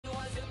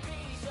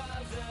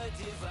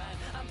divine.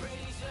 I'm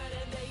pretty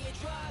certain that you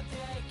drop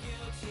dead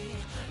guilty.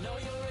 Know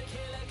you're a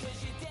killer cause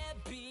you're dead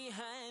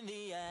behind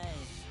the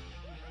eyes.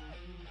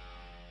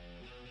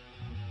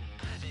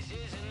 This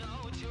is an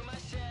ode to my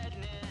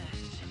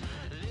sadness.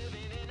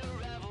 Living in a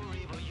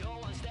revelry, but you're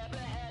one step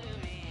ahead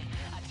of me.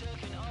 I took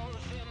an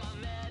oath in my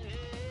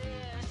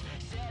madness.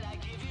 Said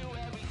I'd give you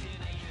everything,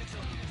 and you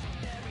took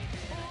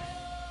everything.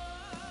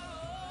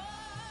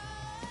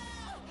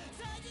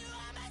 Told you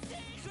all my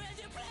secrets,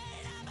 you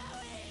played on my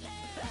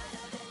weakness. I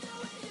don't think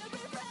that we should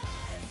be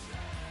friends.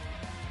 I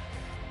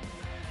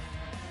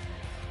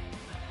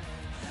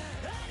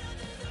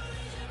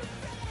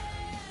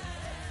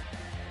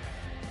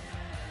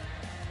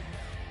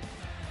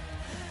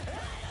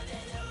don't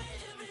think that we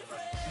should be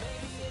friends.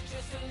 Maybe it's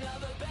just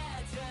another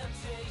bad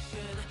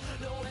temptation.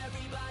 No,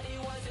 everybody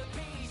wants a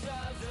piece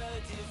of the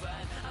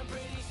divine. I'm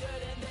pretty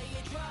certain that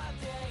you drop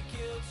dead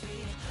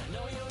guilty.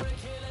 Know you're a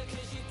killer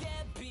cause you're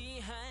dead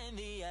behind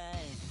the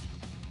eyes.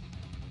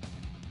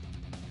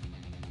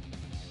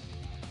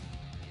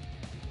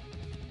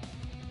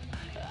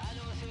 I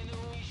don't think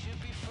that we should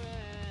be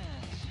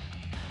friends.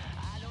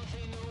 I don't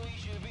think that we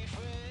should be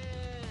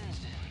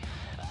friends.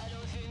 I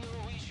don't think that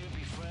we should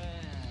be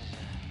friends.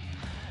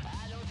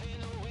 I don't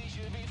think that we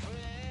should be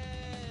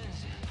friends.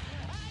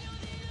 I don't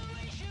think that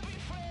we should be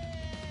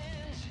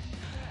friends.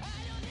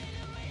 I don't think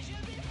that we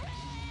should be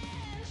friends. I don't think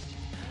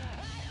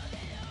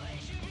that we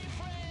should be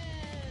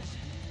friends.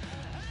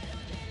 I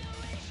don't think that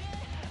we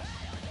should.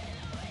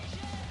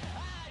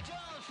 I don't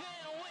think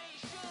that we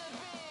should.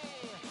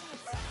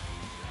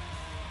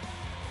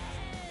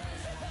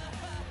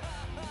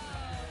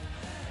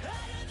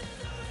 I don't think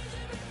we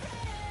should be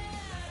friends.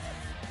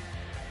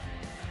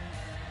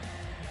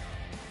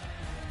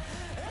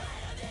 I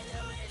don't think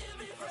that we should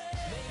be friends.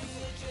 Maybe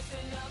it's just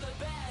another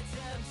bad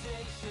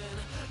temptation.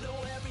 No,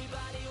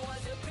 everybody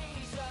wants a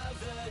piece of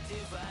the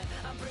divine.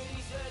 I'm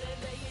pretty certain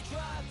that you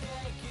drop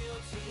dead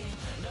guilty.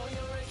 Know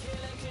you're a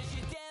killer cause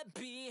you're dead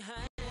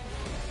behind.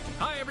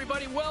 Hi,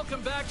 everybody.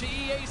 Welcome back to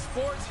EA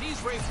Sports.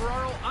 He's Ray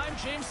Ferraro. I'm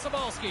James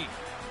Cebulski.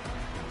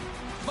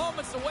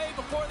 Moments away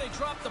before they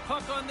drop the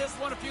puck on this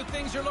one. A few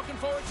things you're looking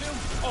forward to?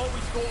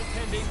 Always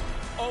goaltending,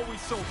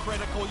 always so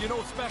critical. You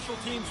know, special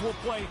teams will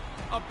play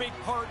a big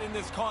part in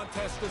this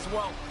contest as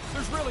well.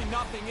 There's really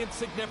nothing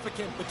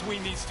insignificant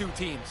between these two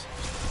teams.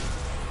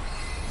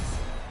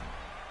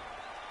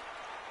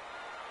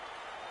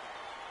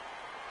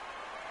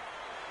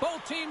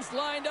 Both teams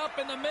lined up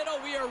in the middle.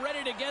 We are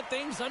ready to get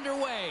things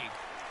underway.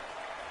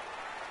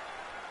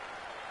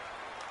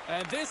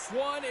 And this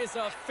one is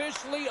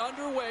officially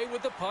underway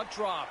with the puck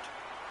dropped.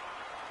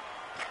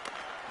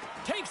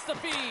 Takes the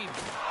feed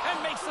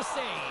and makes the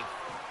save.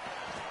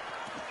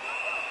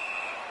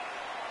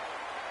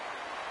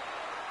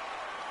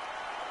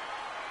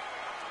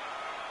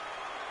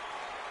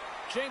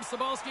 James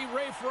Cebulski,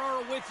 Ray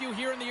Ferraro with you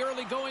here in the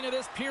early going of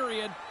this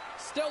period.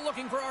 Still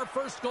looking for our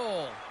first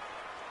goal.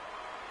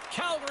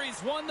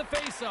 Calgary's won the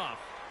faceoff.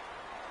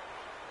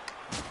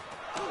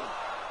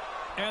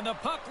 And the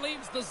puck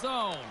leaves the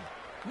zone.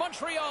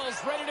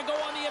 Montreal's ready to go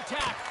on the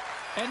attack.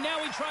 And now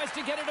he tries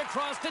to get it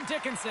across to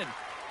Dickinson.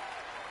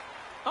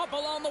 Up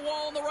along the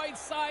wall on the right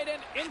side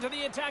and into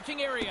the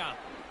attacking area.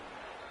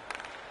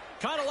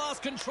 Kind of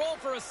lost control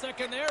for a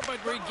second there,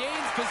 but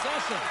regains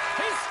possession.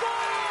 He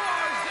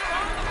scores! They're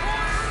on the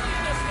board early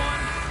in this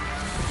one.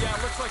 Yeah,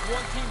 it looks like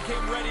one team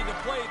came ready to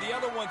play. The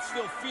other one's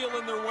still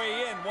feeling their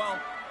way in. Well,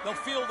 they'll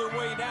feel their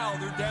way now.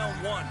 They're down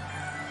one.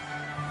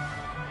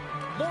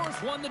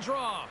 Moore's won the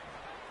draw.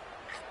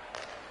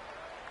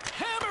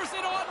 Hammers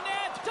it on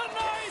net.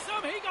 Denies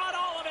him. He got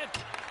all of it.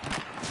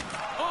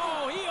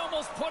 Oh, he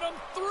almost put him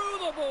through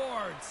the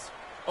boards.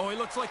 Oh, he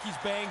looks like he's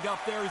banged up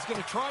there. He's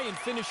going to try and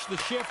finish the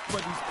shift, but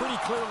he's pretty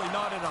clearly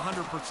not at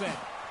 100%.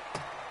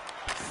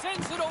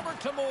 Sends it over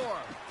to Moore.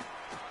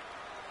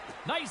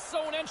 Nice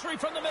zone entry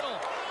from the middle.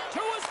 To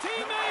his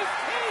teammate.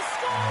 He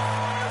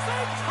scores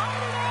and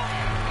tied it up.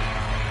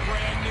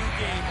 Brand new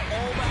game.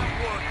 All that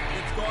work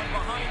that's gone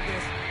behind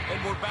this, and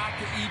we're back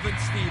to even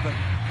Steven.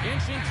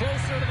 Inching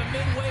closer to the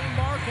midway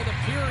mark of the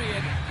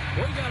period.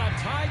 We got a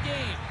tie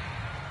game.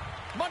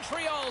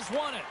 Montreal's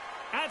won it.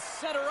 At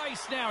center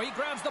ice now. He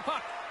grabs the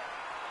puck.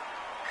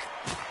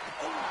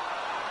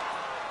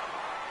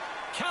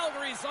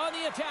 Calgary's on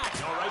the attack.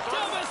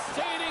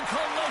 Devastating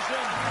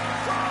collision.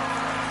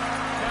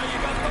 Now you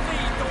got the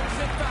lead. Don't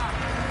sit back.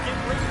 Get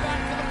right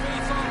back to the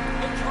faceoff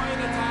and try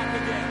and attack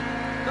again.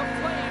 The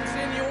Flames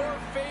in your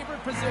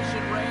favorite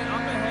position, Ray,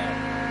 up ahead.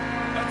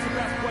 That's the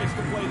best place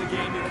to play the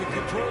game. You can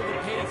control the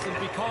pace and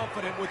be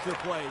confident with your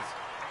plays.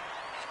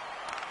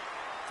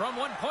 From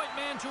one point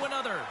man to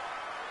another.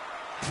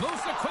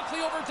 Moves it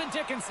quickly over to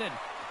Dickinson.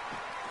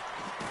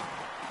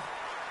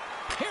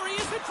 Here he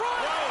is in front.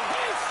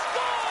 He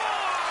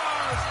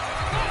scores!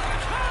 The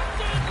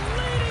captain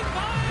leading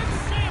by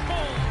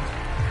example.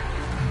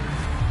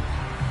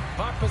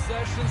 Puck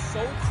possession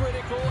so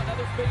critical.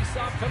 Another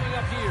face-off coming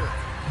up here.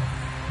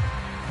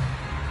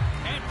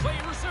 And play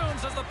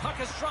resumes as the puck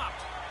is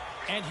dropped.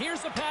 And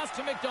here's the pass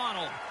to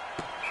McDonald.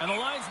 And the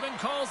linesman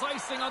calls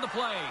icing on the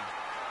play.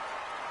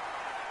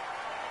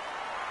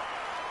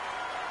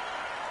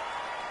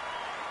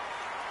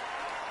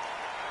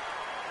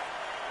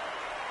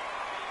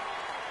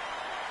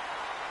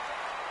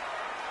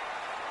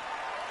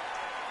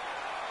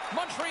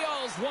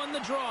 Montreal's won the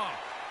draw.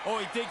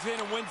 Oh, he digs in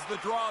and wins the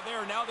draw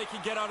there. Now they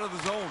can get out of the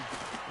zone.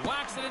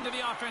 Whacks it into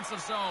the offensive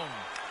zone.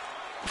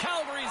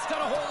 Calgary's got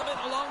a hold of it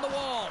along the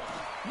wall.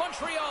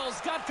 Montreal's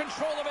got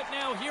control of it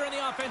now here in the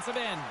offensive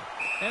end.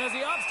 And as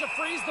he opts to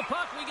freeze the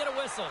puck, we get a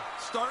whistle.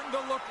 Starting to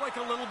look like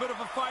a little bit of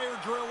a fire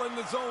drill in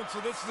the zone,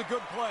 so this is a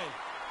good play.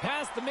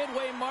 Past the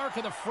midway mark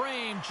of the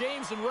frame,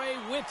 James and Ray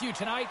with you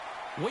tonight.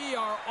 We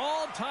are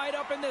all tied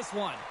up in this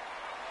one.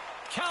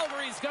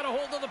 Calgary's got a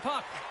hold of the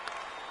puck.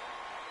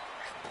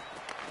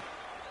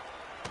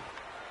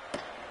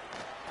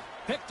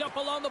 Picked up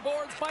along the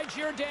boards by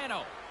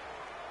Giordano.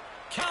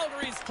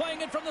 Calgary's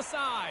playing it from the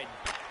side.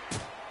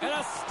 And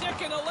a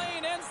stick in the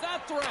lane ends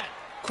that threat.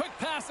 Quick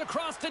pass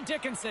across to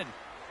Dickinson.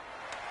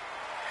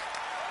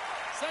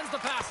 Sends the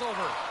pass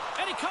over.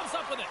 And he comes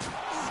up with it.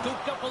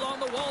 Scooped up along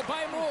the wall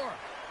by Moore.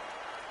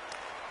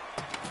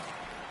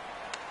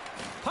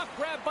 Puck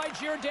grab by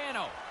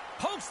Giordano.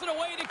 Pokes it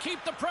away to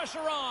keep the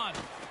pressure on.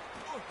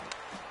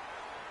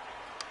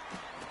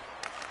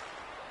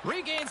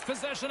 Regains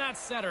possession at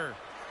center.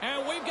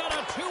 And we've got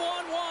a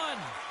 2-on-1.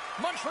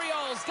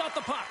 Montreal's got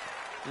the puck.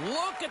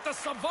 Look at the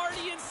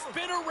Savardian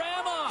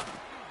spinorama.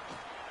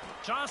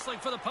 Jostling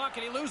for the puck,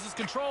 and he loses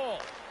control.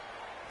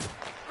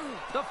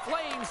 The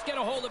Flames get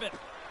a hold of it.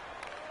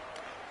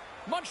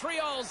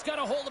 Montreal's got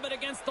a hold of it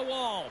against the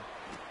wall.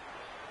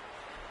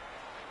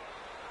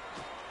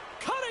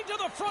 Cutting to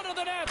the front of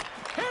the net.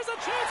 Here's a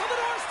chance on the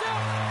doorstep.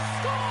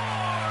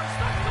 Scores!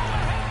 The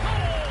go-ahead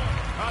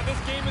goal!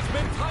 This game has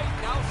been tight.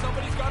 Now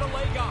somebody's got a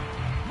leg up.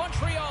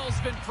 Montreal's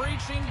been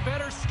preaching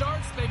better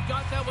starts. They've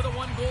got that with a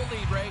one-goal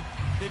lead, Ray.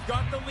 They've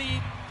got the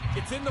lead.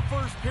 It's in the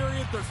first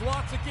period. There's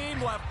lots of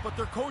game left, but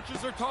their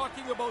coaches are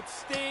talking about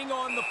staying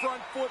on the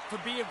front foot to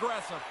be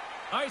aggressive.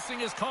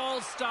 Icing is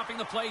called, stopping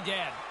the play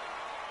dead.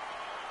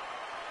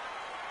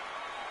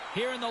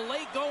 Here in the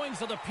late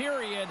goings of the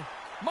period,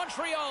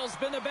 Montreal's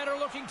been the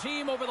better-looking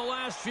team over the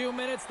last few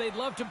minutes. They'd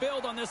love to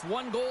build on this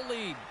one-goal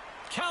lead.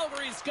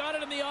 Calgary's got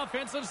it in the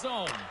offensive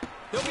zone.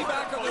 They'll be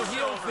back on their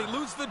heels. They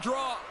lose the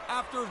draw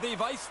after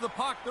they've iced the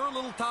puck. They're a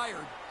little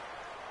tired.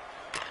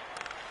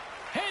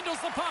 Handles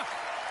the puck.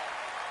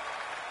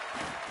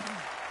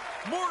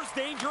 Moore's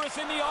dangerous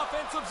in the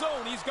offensive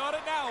zone. He's got it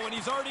now, and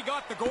he's already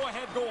got the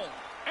go-ahead goal.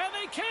 And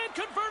they can't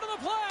convert on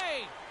the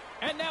play.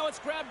 And now it's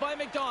grabbed by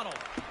McDonald.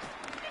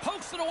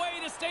 Pokes it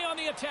away to stay on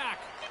the attack.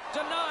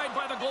 Denied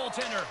by the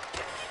goaltender.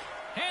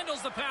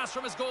 Handles the pass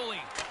from his goalie.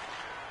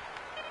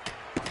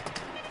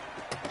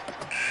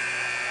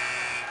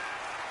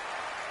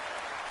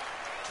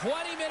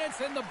 "20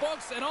 minutes in the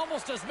books and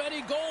almost as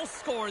many goals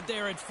scored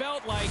there, it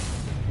felt like.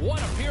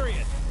 What a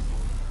period."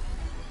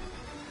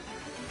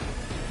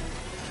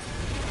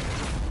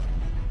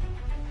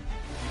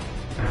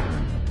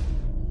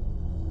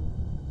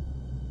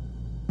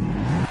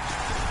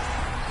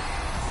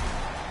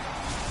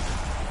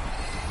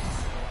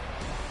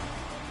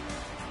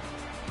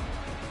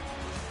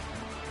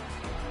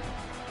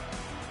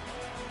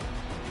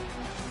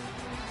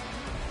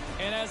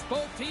 And as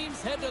both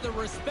teams head to their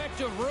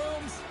respective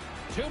rooms,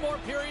 2 more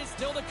periods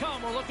still to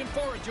come. We're looking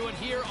forward to it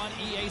here on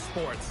EA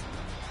Sports.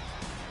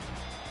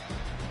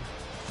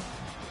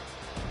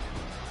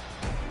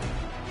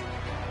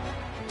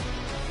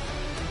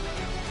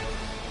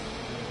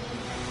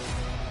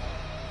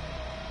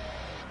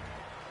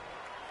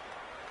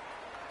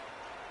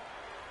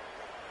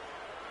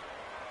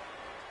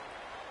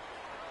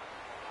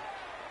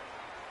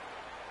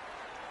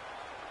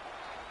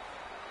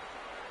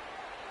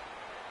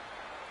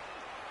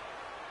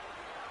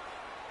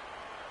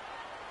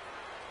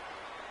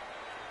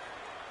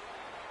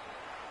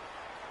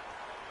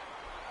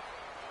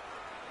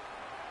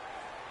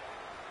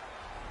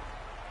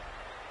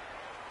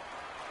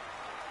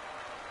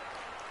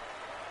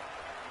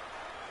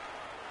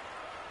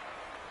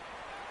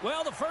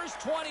 Well, the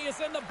first 20 is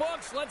in the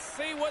books. Let's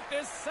see what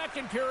this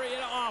second period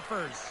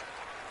offers.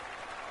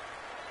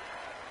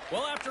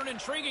 Well, after an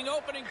intriguing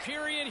opening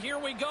period, here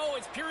we go.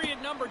 It's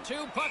period number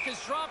 2. Puck is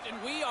dropped,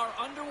 and we are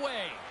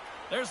underway.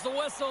 There's the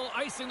whistle,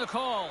 icing the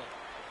call.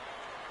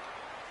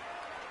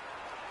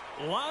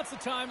 Lots of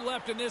time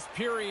left in this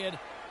period.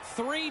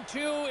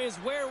 3-2 is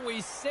where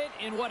we sit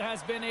in what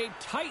has been a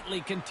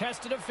tightly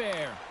contested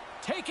affair.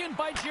 Taken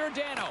by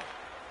Giordano.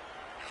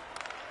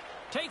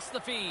 Takes the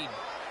feed.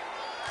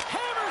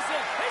 Hammers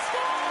it. He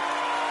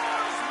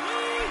scores!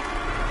 We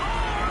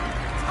are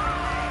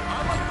tied! I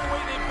like the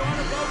way they've gone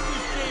about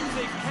these games.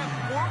 They've kept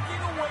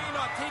working away,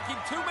 not taking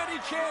too many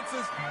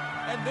chances,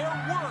 and their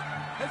work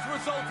has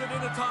resulted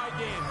in a tie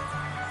game.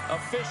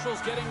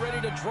 Officials getting ready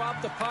to drop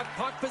the puck.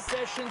 Puck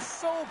possession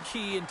so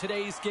key in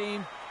today's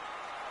game.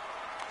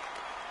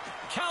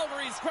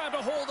 Calgary's grabbed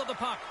a hold of the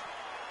puck.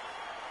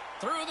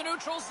 Through the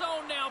neutral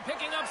zone now,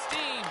 picking up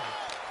steam.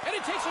 And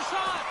he takes a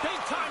shot. Big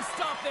time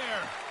stop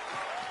there.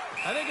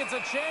 I think it's a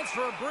chance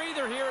for a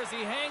breather here as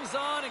he hangs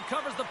on and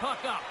covers the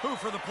puck up. Who,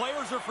 for the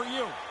players or for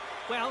you?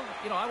 Well,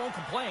 you know, I won't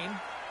complain.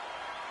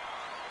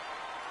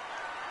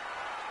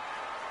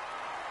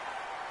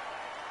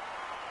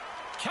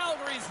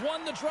 Calgary's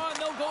won the draw and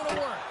they'll go to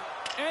work.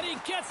 And he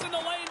gets in the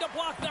lane to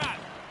block that.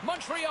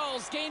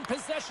 Montreal's gained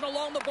possession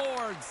along the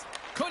boards.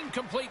 Couldn't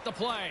complete the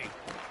play.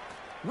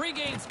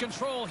 Regains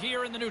control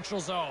here in the neutral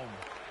zone.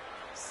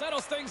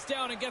 Settles things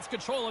down and gets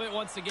control of it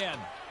once again.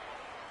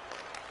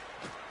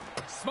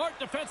 Smart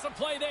defensive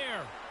play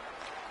there.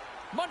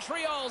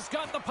 Montreal's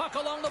got the puck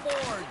along the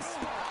boards.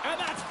 And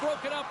that's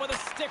broken up with a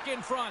stick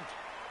in front.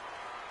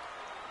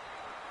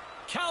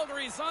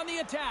 Calgary's on the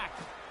attack.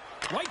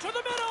 Right to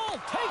the middle.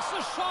 Takes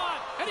the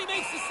shot. And he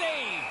makes the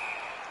save.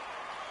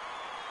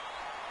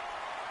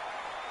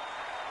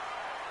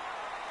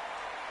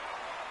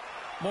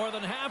 More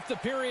than half the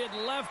period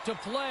left to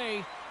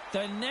play.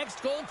 The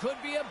next goal could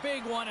be a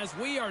big one as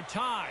we are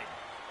tied.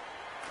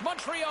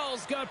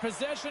 Montreal's got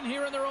possession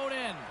here in their own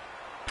end.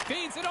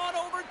 Feeds it on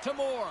over to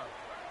Moore.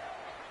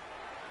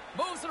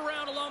 Moves it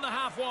around along the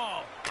half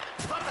wall.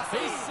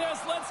 He says,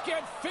 let's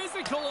get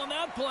physical on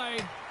that play.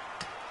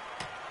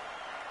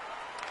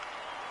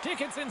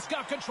 Dickinson's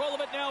got control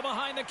of it now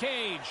behind the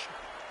cage.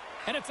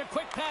 And it's a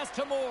quick pass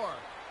to Moore.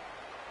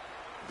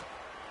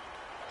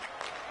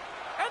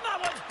 And that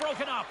one's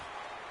broken up.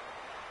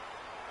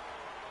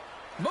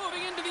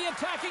 Moving into the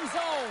attacking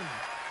zone.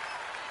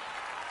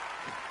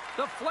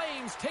 The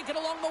Flames take it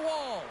along the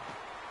wall.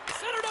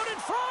 Centered out in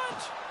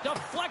front.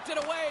 Deflected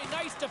away.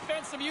 Nice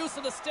defensive use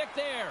of the stick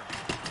there.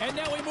 And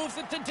now he moves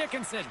it to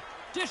Dickinson.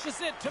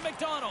 Dishes it to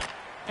McDonald.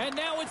 And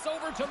now it's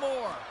over to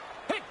Moore.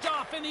 Picked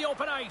off in the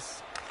open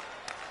ice.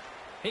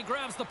 He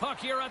grabs the puck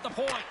here at the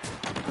point.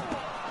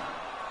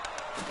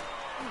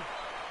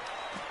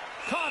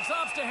 Cox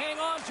opts to hang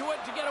on to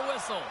it to get a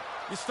whistle.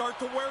 You start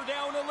to wear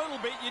down a little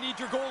bit, you need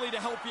your goalie to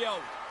help you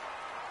out.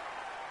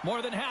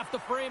 More than half the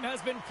frame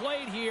has been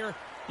played here.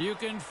 You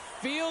can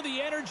feel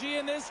the energy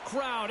in this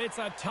crowd. It's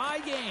a tie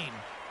game.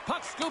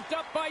 Puck scooped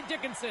up by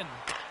Dickinson.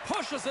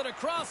 Pushes it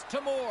across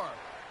to Moore.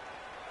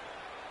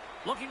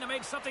 Looking to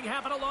make something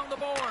happen along the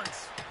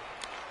boards.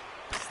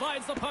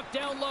 Slides the puck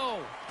down low.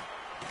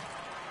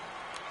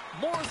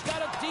 Moore's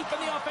got it deep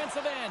in the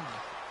offensive end.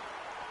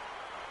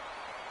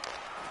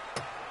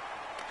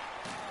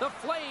 The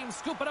Flames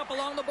scoop it up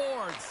along the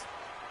boards.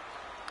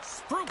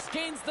 Sprooks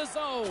gains the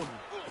zone.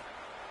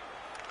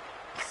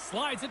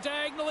 Slides it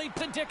diagonally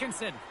to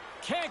Dickinson.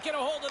 Can't get a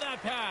hold of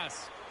that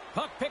pass.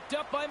 Puck picked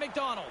up by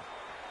McDonald.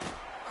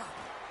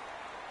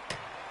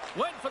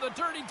 Went for the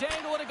dirty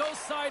dangle and it goes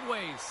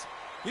sideways.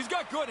 He's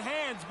got good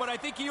hands, but I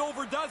think he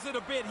overdoes it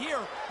a bit here.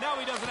 Now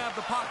he doesn't have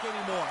the puck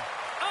anymore.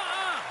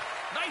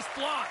 Nice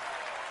block.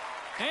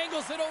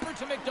 Angles it over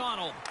to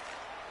McDonald.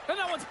 And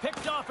that one's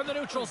picked off in the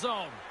neutral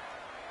zone.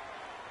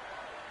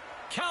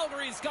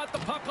 Calgary's got the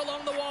puck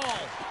along the wall.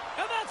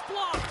 And that's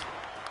blocked.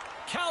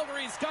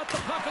 Calgary's got the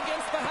puck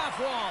against the half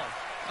wall.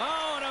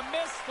 Oh, and a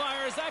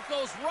misfire as that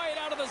goes right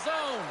out of the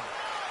zone.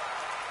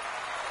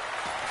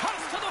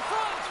 Cuts to the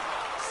front.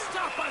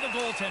 Stopped by the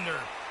goaltender.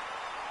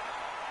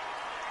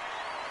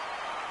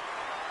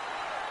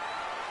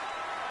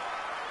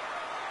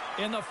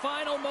 In the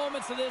final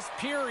moments of this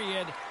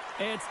period,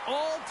 it's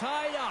all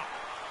tied up.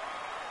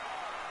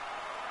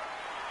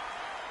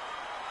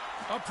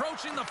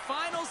 Approaching the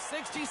final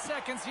 60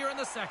 seconds here in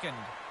the second.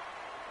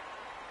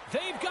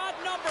 They've got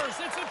numbers.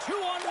 It's a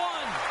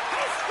 2-on-1.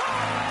 He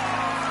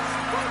scores!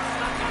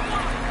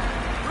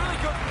 Really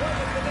good play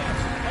at the net.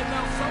 And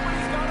now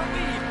somebody's got a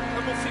lead,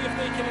 and we'll see if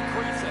they can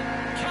increase it.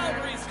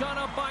 Calgary's gone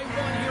up by 1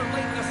 here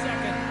late in the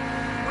second.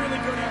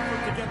 Really good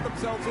effort to get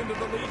themselves into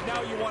the lead.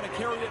 Now you want to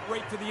carry it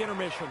right to the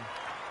intermission.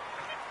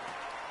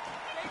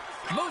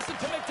 Moves it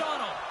to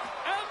McDonald.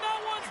 And that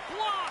one's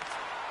blocked.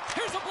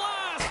 Here's a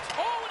blast.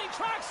 Oh, and he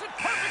tracks it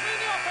perfectly in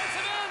the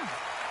offensive end.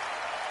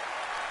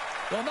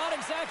 Well, not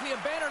exactly a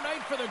banner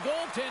night for the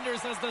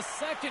goaltenders as the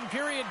second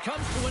period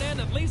comes to an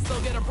end. At least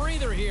they'll get a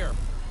breather here.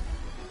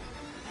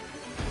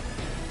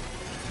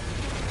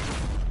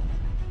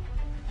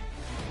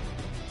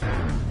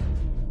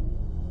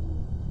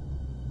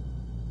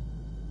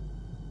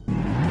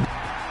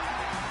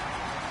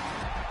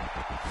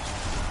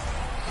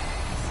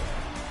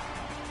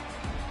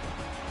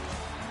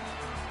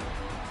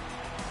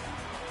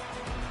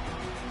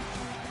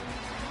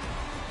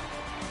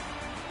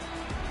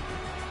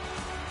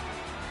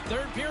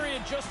 Third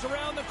period just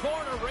around the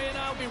corner. Ray and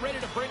I will be ready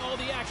to bring all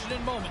the action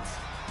in moments.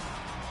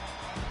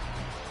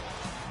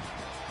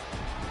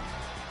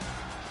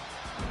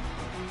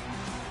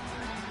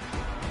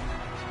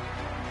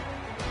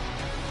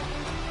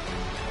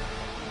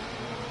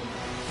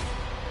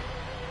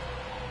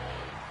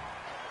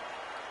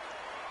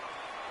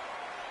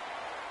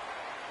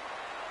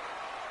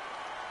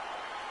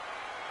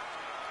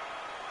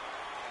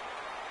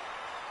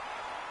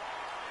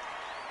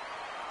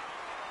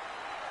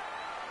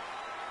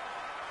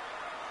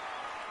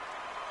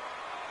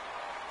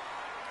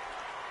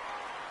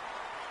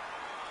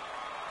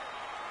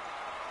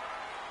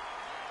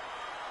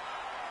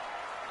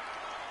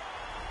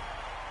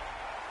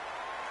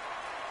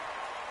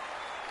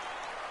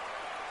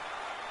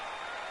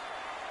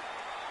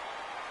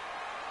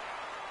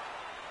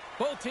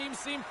 Both teams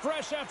seem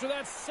fresh after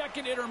that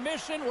second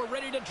intermission. We're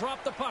ready to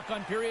drop the puck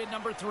on period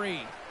number 3.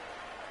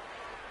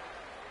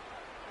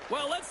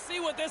 Well, let's see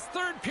what this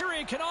third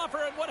period can offer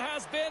in what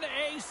has been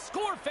a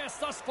score fest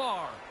thus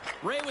far.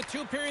 Ray, with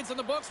 2 periods in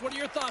the books, what are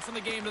your thoughts on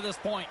the game to this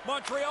point?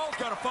 Montreal's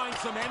got to find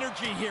some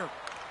energy here.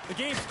 The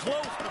game's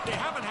close, but they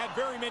haven't had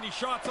very many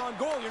shots on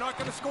goal. You're not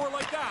going to score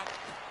like that.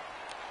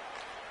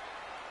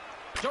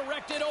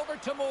 Directed over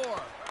to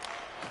Moore.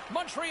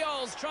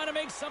 Montreal's trying to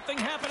make something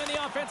happen in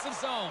the offensive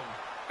zone.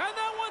 And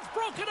that one's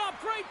broken up.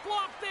 Great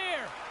block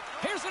there.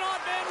 Here's an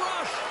odd man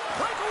rush.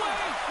 Breakaway.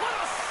 What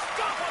a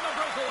stop on the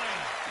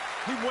breakaway.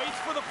 He waits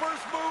for the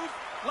first move,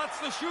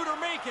 lets the shooter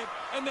make it,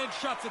 and then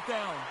shuts it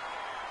down.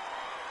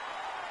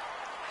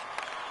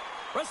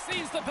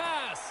 Receives the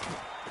pass.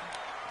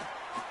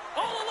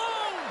 All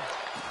alone.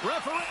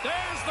 Referee,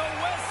 there's the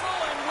whistle,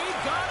 and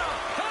we've got a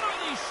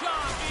penalty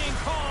shot being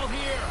called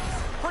here.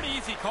 Pretty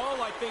easy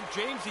call, I think,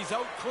 James. He's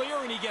out clear,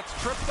 and he gets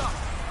tripped up.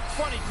 It's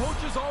funny,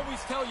 coaches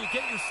always tell you,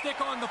 get your stick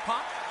on the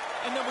puck,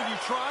 and then when you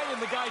try and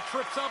the guy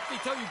trips up, they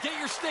tell you, get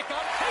your stick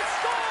up. He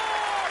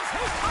scores!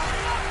 He tied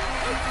it up!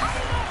 He tied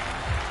it up!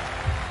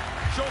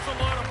 Shows a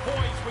lot of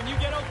poise. When you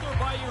get out there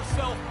by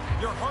yourself,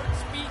 your heart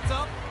speeds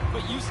up,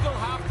 but you still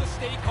have to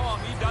stay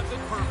calm. He does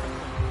it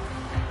perfectly.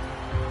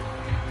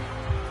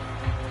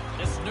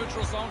 This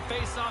neutral zone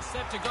face-off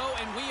set to go,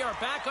 and we are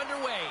back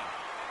underway.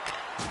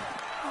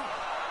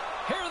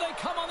 Here they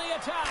come on the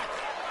attack.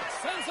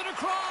 Sends it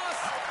across.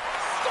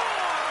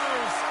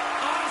 Scores!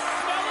 I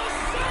smell a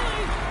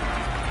silly!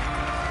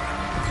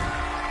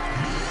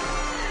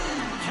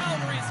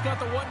 Calgary's got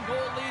the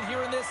 1-goal lead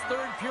here in this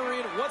third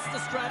period. What's the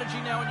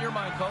strategy now in your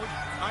mind, Coach?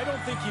 I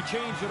don't think you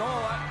change at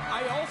all.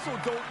 I also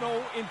don't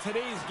know in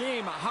today's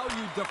game how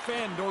you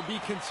defend or be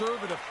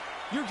conservative.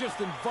 You're just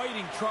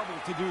inviting trouble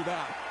to do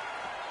that.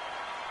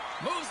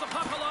 Moves the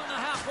puck along the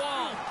half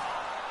wall.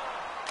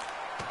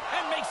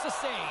 And makes the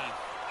save.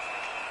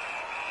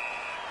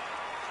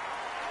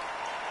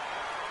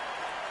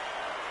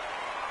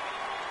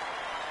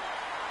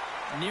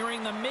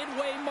 Nearing the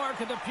midway mark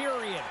of the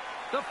period.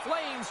 The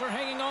Flames are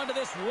hanging on to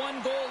this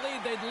 1-goal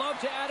lead. They'd love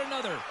to add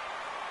another.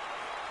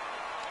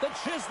 The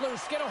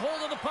Chislers get a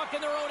hold of the puck in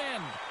their own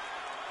end.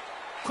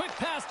 Quick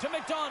pass to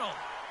McDonald.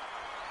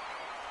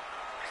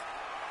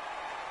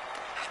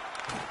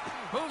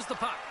 Moves the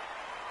puck.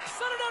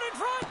 Set it out in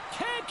front.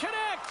 Can't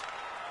connect.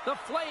 The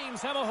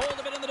Flames have a hold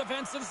of it in the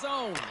defensive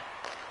zone.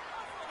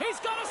 He's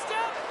got a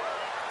step.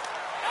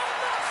 And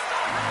that's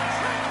the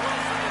hat-trick.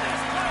 Listen to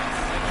this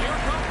place. And here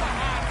come the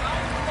hats. I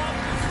love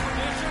this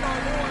tradition,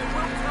 although I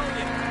will tell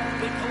you,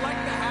 they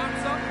collect the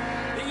hats up.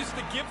 They used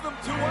to give them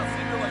to us,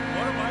 and you're like,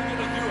 what am I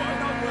going to do? I'm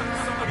not wearing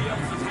somebody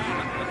else's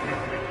hat.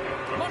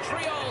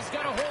 Montreal's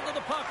got a hold of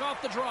the puck off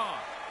the draw.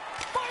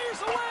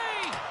 Fires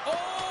away.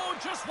 Oh,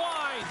 just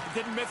wide.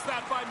 Didn't miss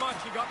that by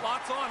much. He got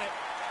lots on it.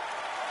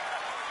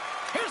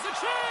 Here's a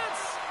chance.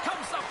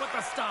 Comes up with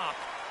the stop.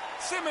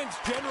 Simmons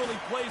generally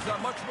plays a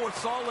much more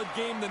solid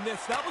game than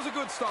this. That was a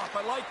good stop.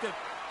 I liked it.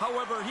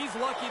 However, he's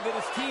lucky that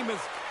his team has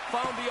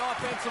found the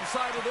offensive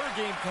side of their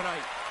game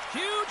tonight.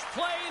 Huge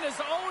play in his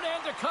own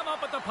end to come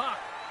up with the puck.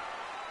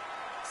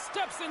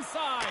 Steps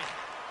inside.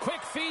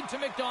 Quick feed to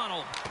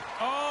McDonald.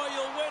 Oh,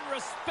 you'll win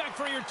respect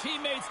for your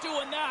teammates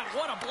doing that.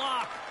 What a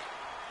block.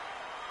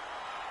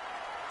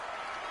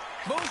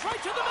 Moves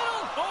right to the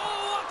middle.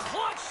 Oh, a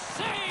clutch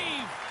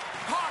save.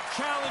 Hawk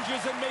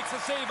challenges and makes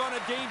a save on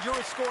a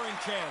dangerous scoring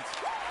chance.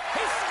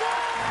 He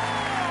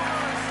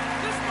scores!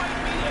 This might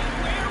be a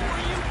where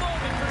were you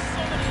moment for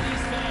so many of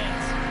these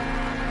fans.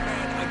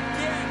 And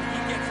again, he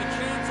gets a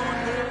chance on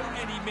goal,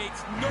 and he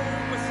makes no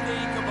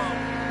mistake about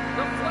it.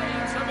 The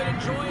Flames have been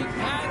enjoying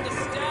Pat. The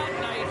stat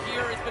night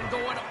here has been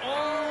going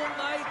all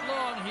night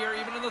long here,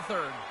 even in the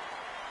third.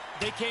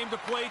 They came to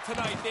play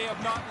tonight. They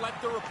have not let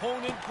their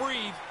opponent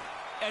breathe,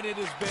 and it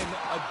has been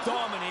a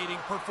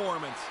dominating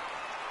performance.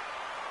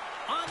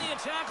 On the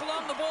attack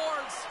along the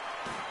boards.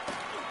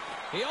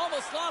 He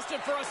almost lost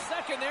it for a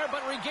second there, but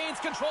regains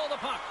control of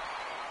the puck.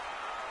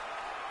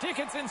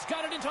 Dickinson's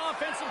got it into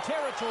offensive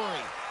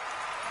territory.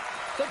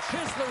 The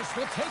Chislers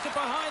will take it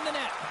behind the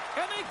net,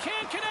 and they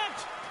can't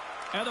connect.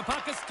 And the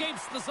puck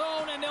escapes the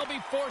zone, and they'll be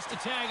forced to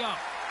tag up.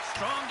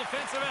 Strong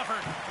defensive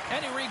effort,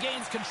 and he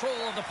regains control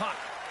of the puck.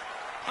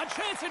 A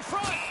chance in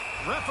front.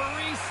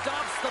 Referee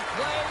stops the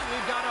play.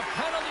 We've got a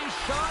penalty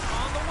shot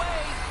on the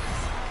way.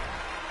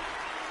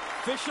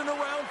 Fishing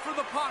around for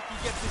the puck. He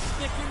gets his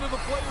stick into the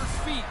player's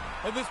feet,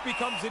 and this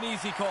becomes an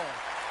easy call.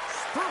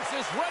 Spruce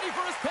is ready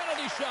for his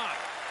penalty shot.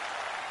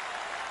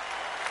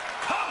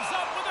 Comes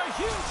up with a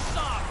huge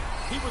stop.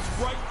 He was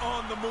right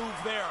on the move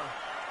there.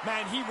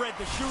 Man, he read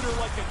the shooter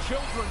like a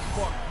children's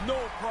book. No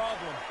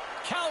problem.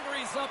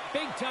 Calgary's up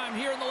big time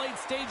here in the late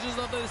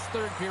stages of this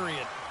third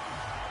period.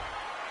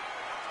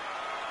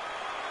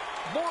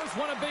 Boars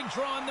want a big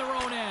draw in their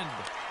own end.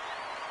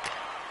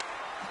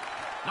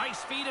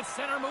 Nice feed at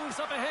center, moves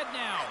up ahead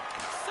now.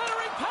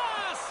 Centering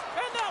pass,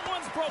 and that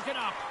one's broken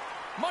up.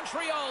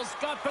 Montreal's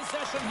got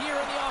possession here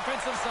in the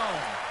offensive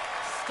zone.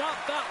 Stop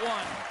that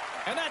one.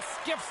 And that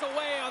skips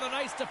away on a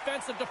nice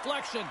defensive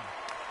deflection.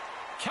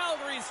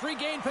 Calgary's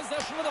regained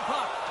possession of the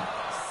puck.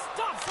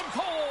 Stops him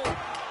cold.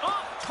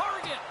 Off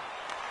target.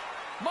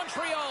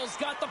 Montreal's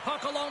got the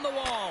puck along the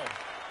wall.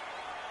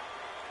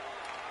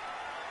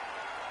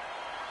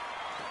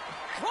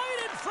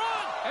 Right in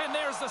front, and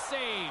there's the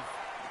save.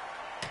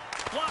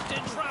 Blocked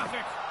in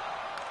traffic.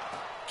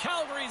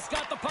 Calgary's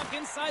got the puck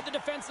inside the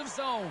defensive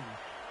zone.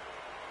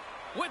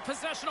 With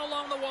possession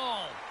along the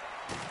wall.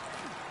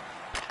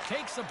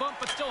 Takes a bump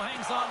but still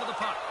hangs on to the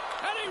puck.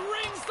 And he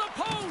rings the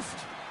post!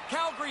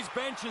 Calgary's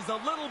bench is a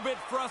little bit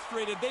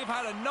frustrated. They've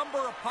had a number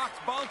of pucks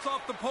bounce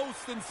off the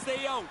post and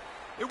stay out.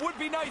 It would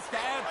be nice to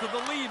add to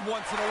the lead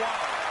once in a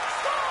while.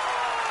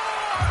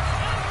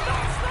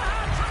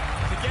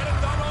 To get it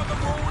done on the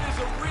road is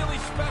a really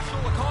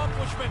special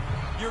accomplishment.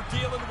 You're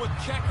dealing with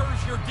checkers,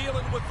 you're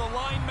dealing with the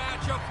line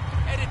matchup,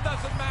 and it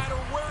doesn't matter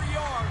where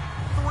you are.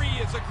 3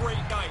 is a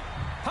great night.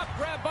 Puck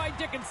grab by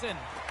Dickinson.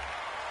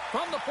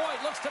 From the point,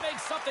 looks to make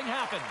something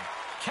happen.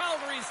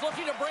 Calgary's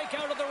looking to break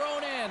out of their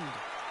own end.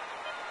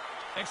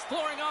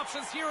 Exploring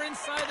options here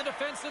inside the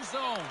defensive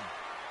zone.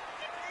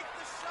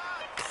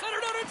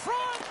 Centered out in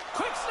front.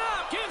 Quick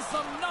snap. Gives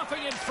them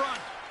nothing in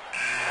front.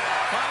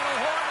 Final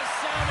horn is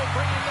sounded,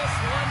 bringing this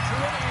one to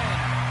an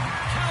end.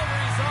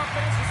 Calgary's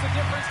offense is the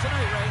difference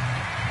tonight, Ray.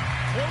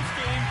 Close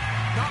game.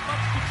 Not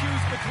much to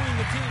choose between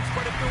the teams,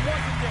 but if there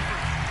was a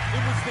difference,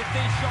 it was that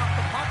they shot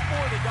the puck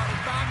more, they got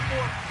it back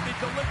more, they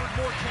delivered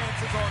more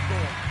chances on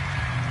goal.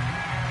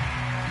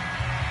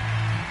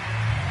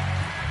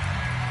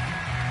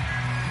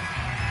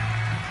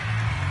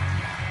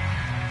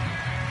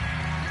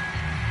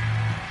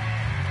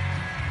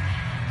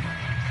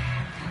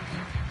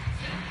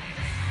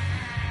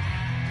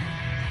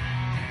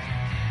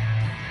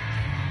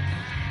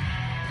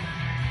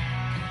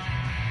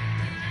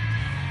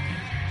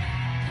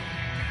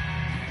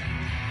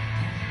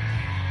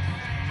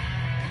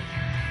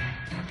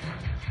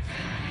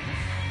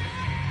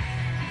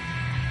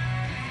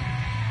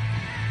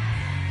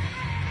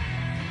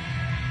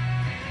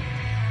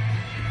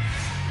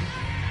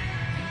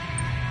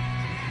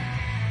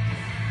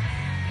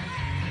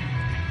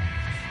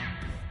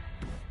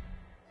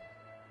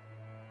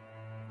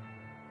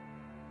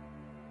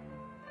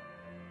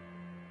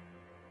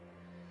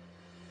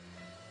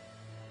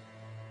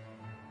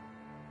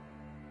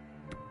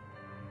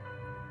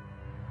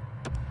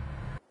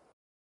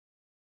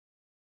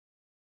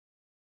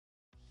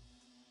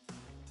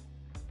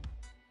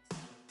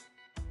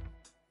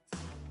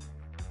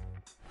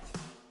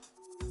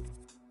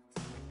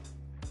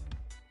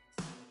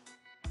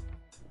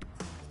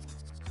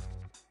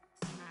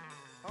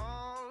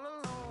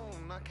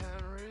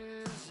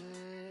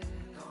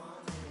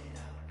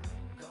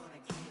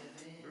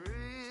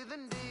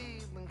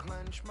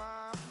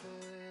 My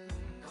fist.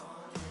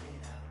 Gonna get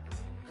it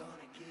out,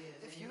 gonna give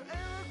it. If you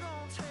ever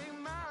gonna take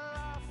my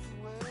life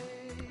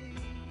away,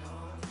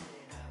 gonna let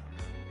it out,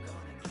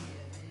 gonna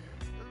give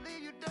it.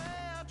 Leave you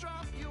there, I'll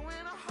drop you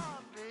in a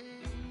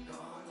heartbeat.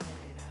 Gonna let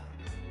it out,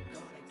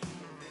 gonna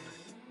give it.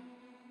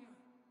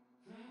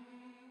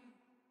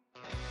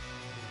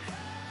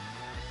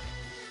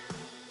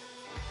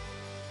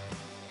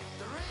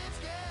 The rich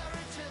get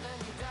richer than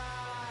you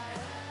die.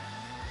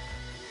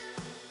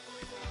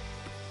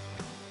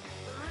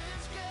 The rich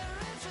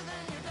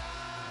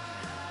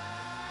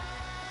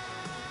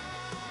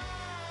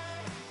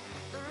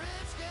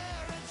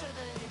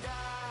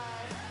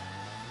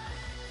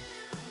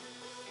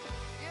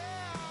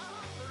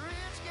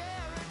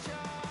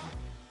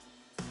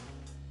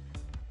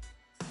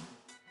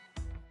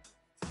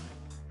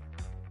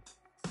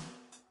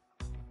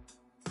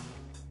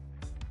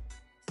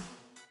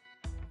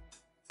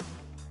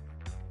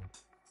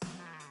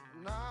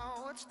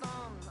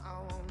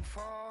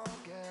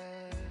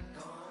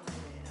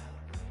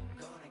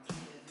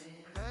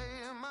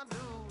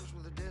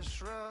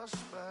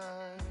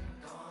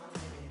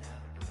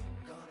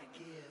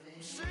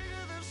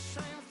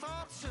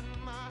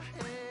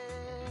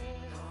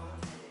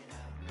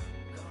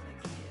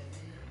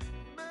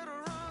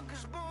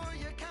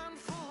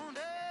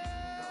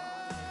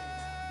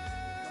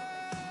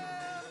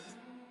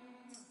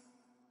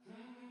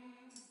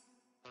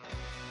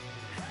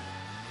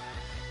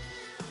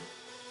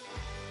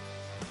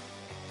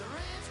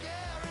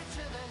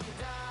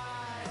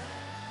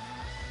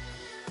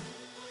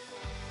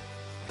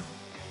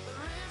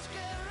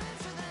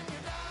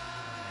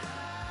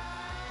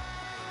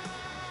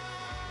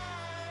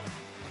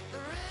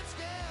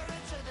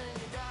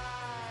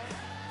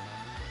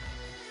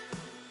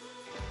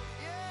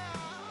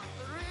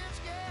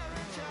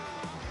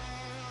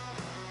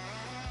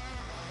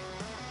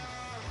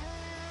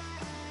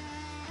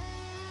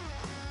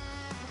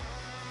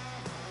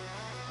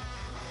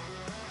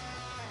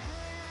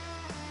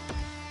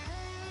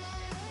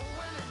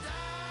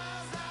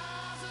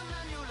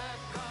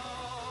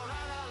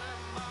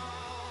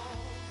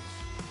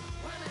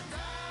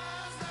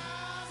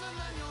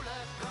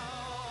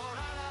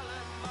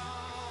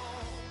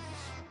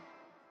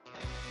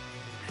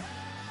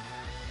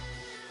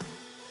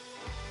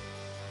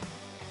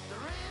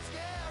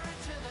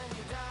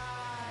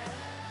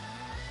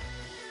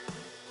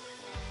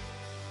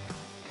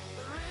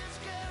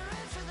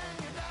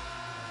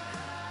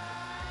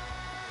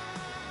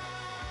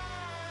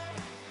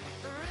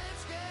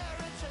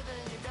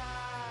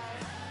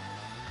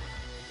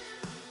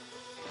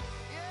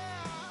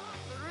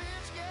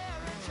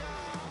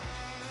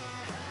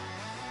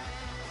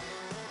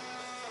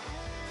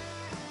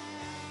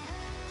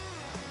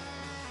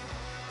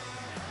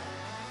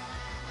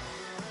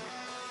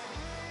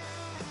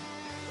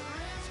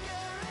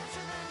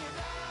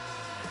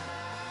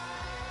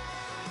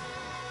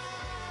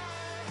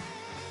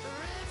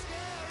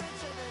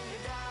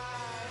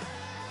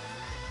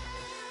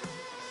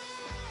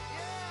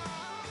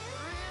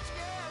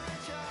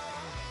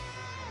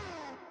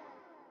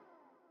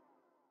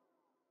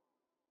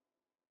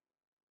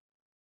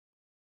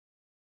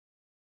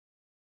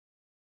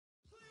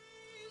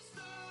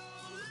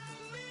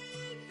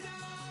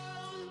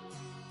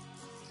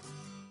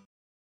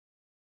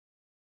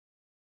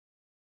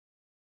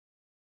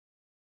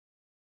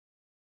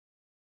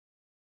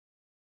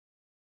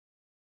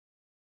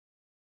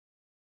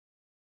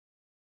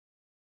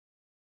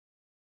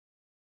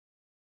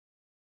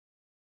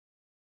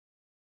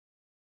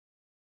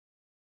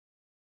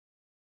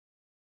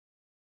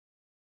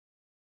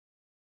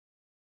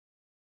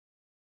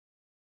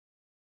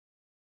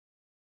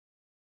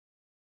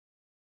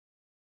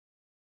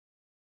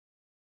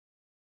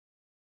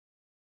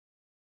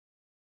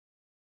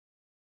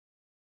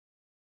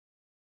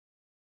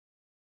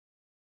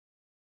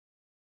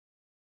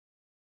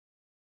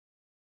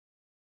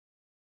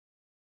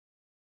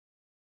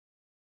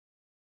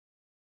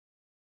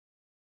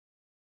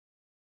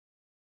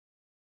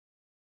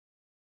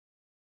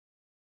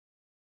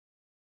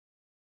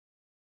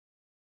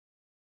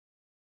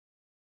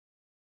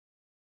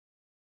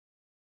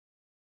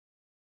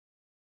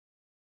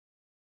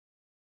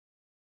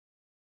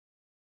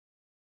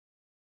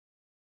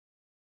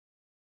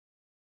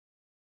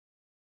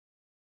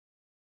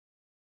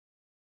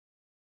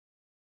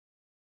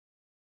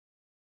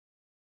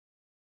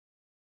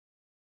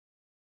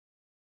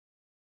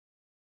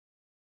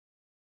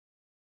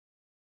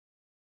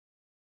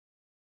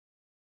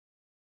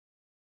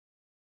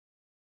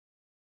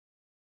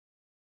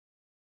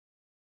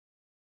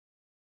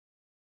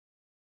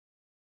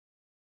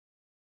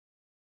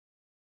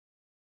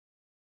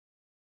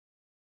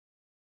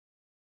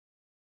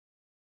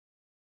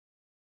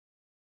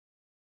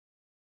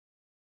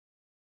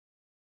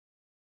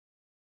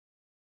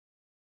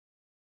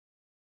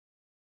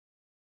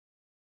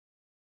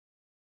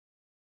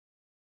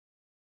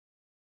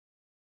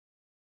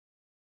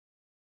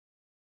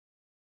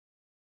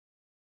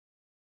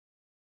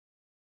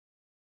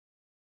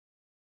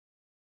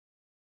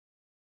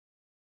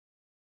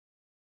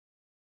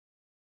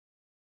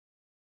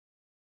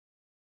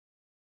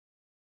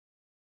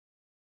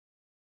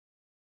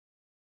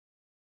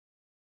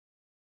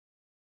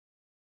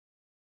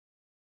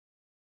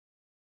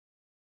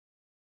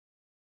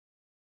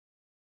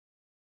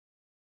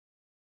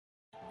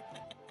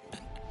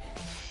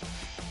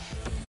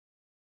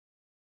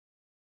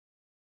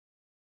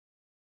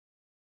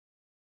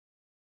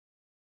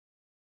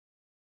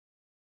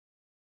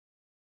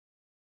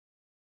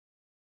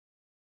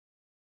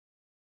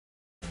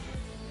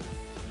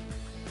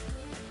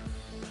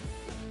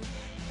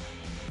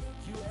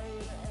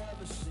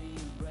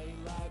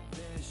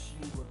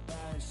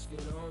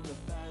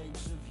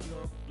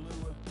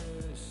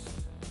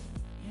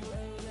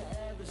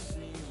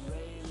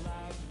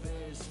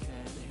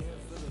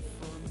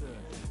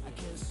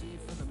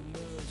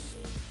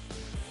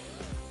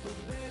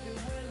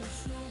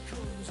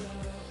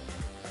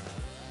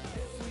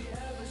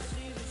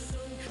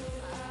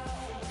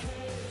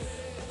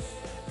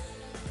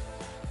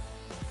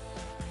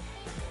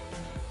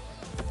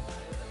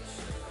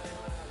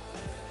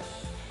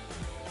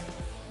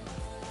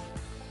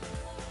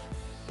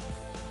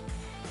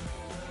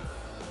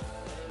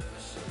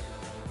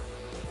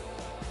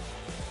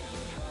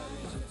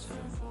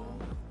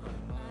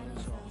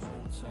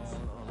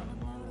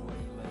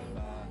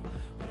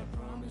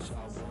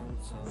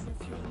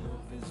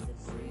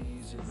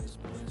days in this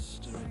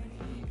blistering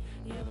heat.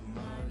 Yeah, the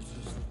mind's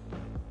just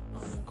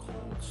on a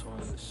cold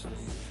toilet seat.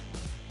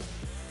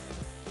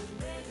 But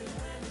maybe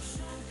when the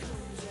sun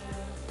comes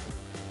out,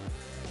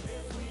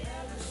 if we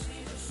ever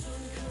see the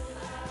sun come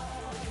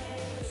out,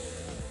 okay.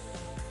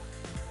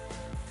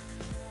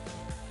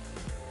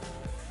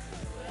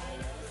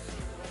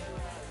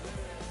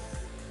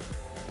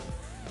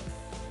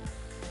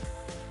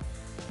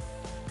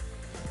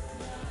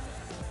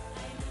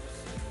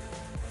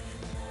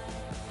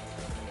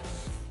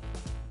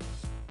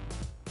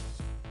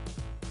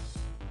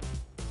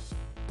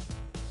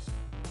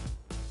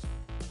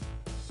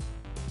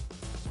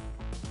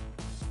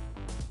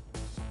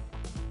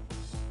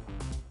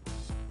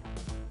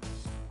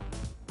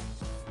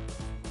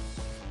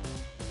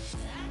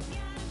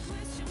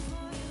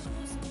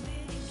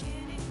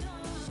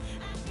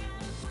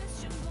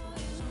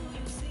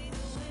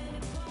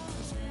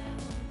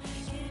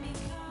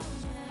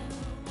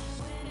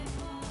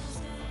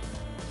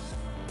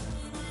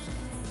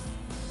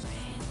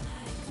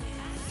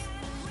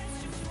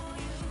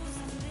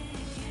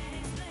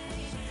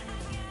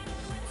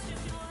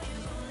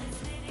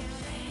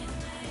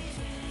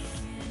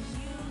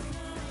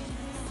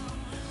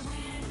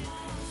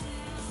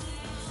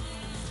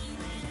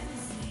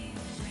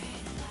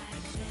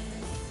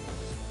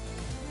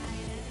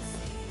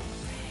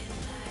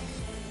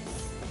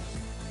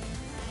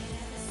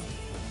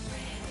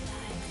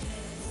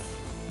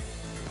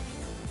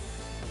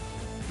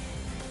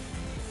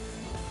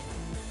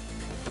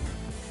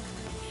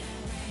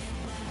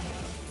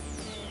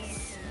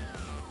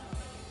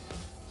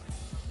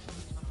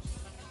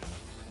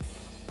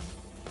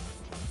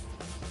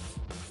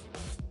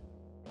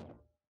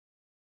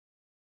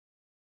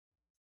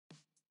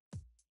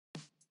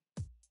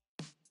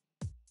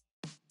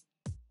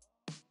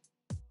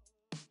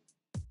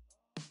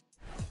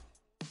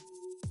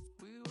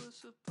 We were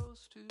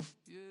supposed to,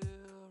 yeah,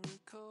 I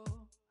recall.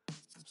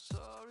 I'm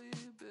sorry,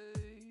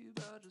 babe,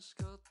 I just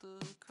got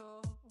the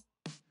call.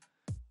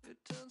 It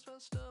turns my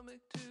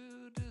stomach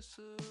to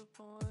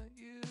disappoint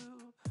you.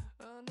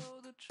 I know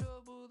the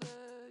trouble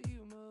that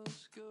you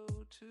must go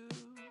to.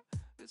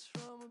 It's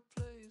from a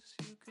place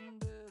you can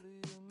barely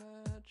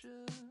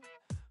imagine,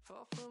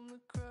 far from the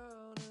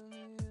crowd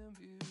and the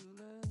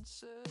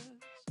ambulances.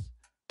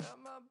 At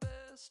my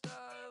best,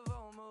 I've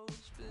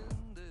almost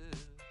been there.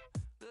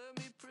 Let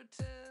me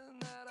pretend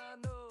that I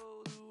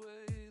know the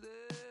way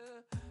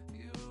there.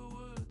 Your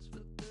words,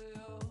 but they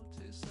all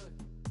taste like,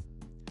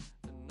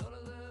 and none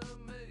of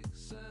them make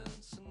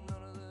sense, and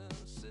none of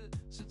them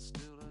sit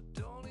still. I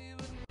don't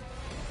even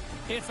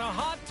know. It's a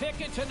hot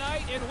ticket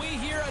tonight, and we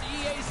here at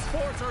EA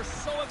Sports are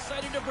so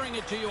excited to bring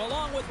it to you.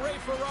 Along with Ray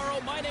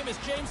Ferraro, my name is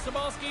James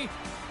Cebulski.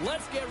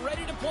 Let's get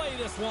ready to play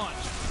this one.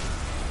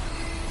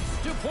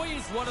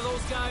 Dupuy's one of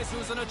those guys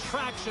who's an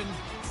attraction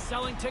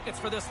selling tickets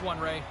for this one,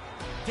 Ray.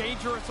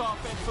 Dangerous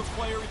offensive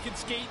player. He can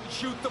skate and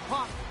shoot the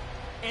puck.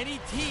 Any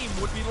team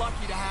would be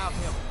lucky to have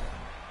him.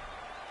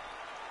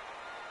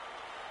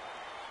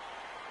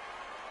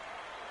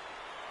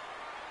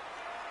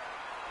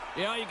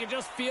 Yeah, you can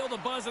just feel the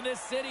buzz in this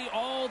city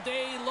all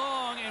day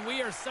long, and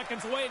we are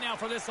seconds away now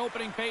for this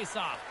opening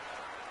faceoff.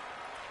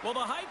 Well, the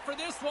hype for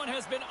this one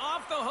has been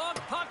off the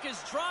hook. Puck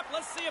is dropped.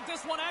 Let's see if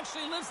this one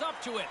actually lives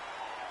up to it.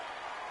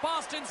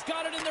 Boston's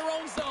got it in their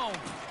own zone.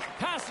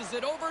 Passes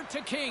it over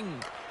to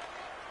King.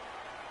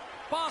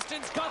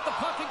 Boston's got the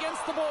puck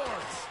against the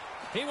boards.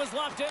 He was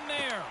locked in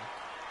there.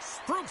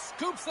 Spruce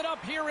scoops it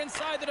up here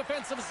inside the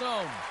defensive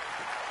zone.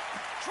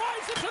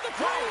 Drives it to the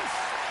crease.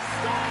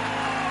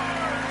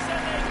 Scores!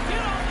 And they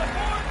get on the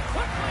board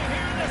quickly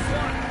here in this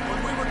one. When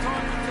we were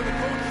talking to the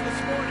coach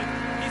this morning,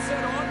 he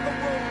said on the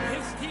road,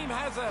 his team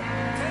has a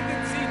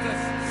tendency to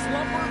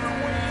slumber their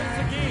way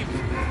into games.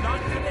 Not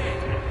today.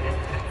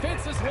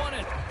 Vince has won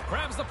it.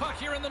 Grabs the puck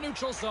here in the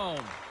neutral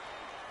zone.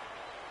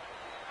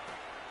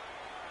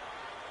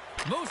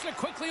 Moves it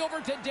quickly over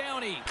to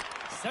Downey.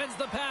 Sends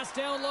the pass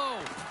down low.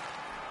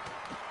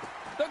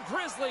 The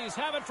Grizzlies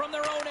have it from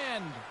their own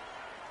end.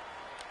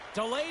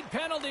 Delayed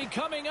penalty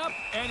coming up,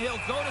 and he'll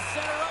go to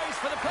center ice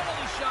for the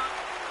penalty shot.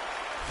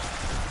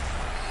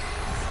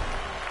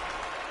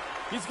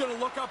 He's going to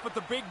look up at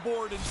the big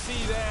board and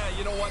see that.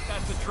 You know what?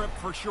 That's a trip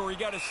for sure. He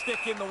got his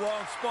stick in the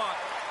wrong spot.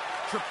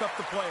 Tripped up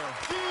the player.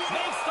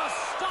 Makes the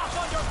stop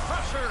under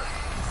pressure.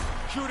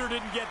 Shooter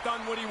didn't get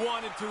done what he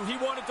wanted to. He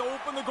wanted to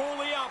open the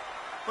goalie up,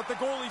 but the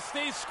goalie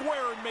stays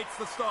square and makes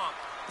the stop.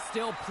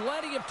 Still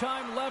plenty of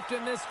time left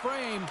in this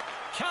frame.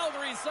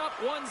 Calgary's up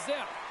 1-0.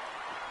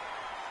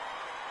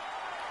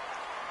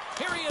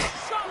 Here he is,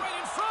 shot right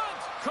in front.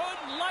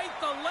 Couldn't light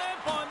the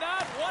lamp on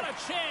that. What a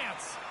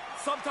chance.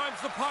 Sometimes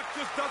the puck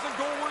just doesn't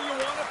go where you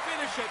want to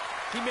finish it.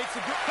 He makes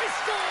a good... He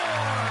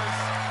scores!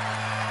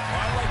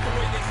 I like the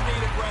way they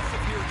stayed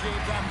aggressive here,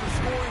 James. After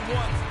scoring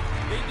once,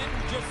 they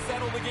didn't just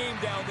settle the game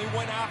down. They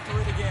went after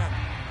it again.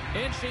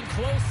 Inching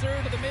closer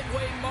to the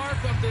midway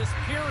mark of this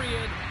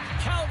period.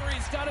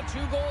 Calgary's got a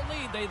 2-goal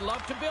lead. They'd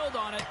love to build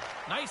on it.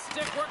 Nice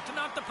stick work to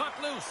knock the puck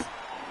loose.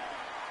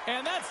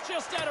 And that's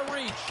just out of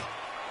reach.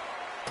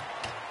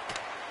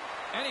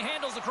 And he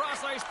handles a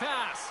cross-ice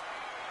pass.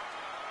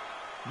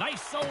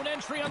 Nice zone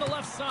entry on the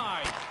left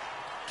side.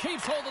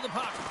 Keeps hold of the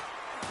puck.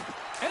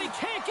 And he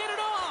can't get it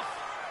off.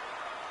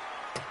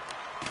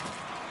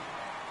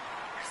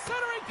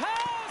 Centering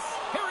pass.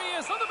 Here he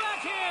is on the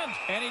backhand.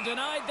 And he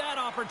denied that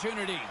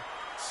opportunity.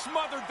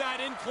 Smothered that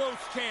in-close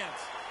chance.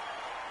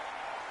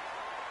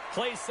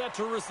 Play set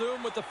to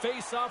resume with the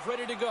face-off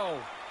ready to go.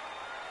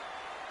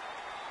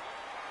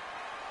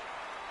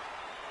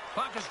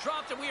 Puck is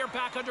dropped and we are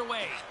back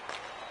underway.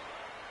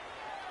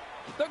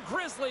 The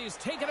Grizzlies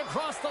take it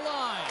across the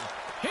line.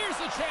 Here's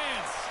a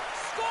chance.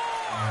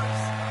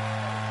 Scores!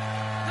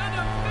 The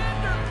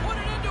defender put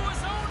it into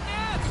his own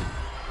net.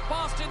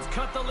 Boston's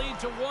cut the lead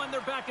to 1.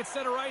 They're back at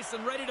center ice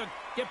and ready to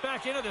get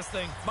back into this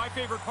thing. My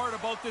favorite part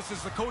about this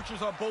is the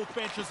coaches on both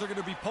benches are going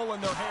to be pulling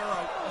their hair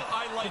out.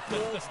 I like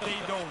goals, they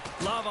don't.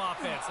 Love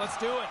offense. Let's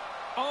do it.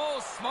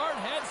 Oh, smart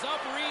heads-up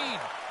read.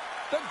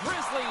 The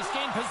Grizzlies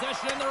gain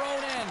possession in their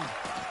own end.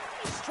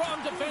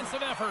 Strong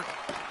defensive effort.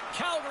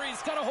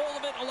 Calgary's got a hold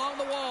of it along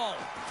the wall.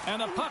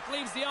 And the puck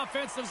leaves the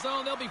offensive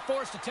zone. They'll be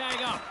forced to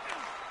tag up.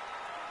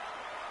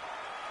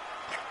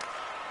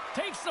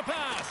 Takes the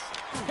pass.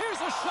 Here's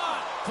a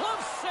shot.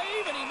 Glove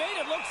save, and he made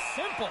it look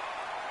simple.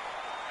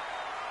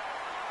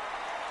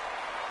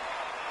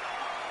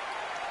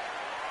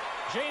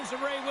 James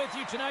and Ray with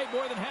you tonight.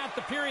 More than half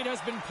the period has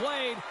been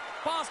played.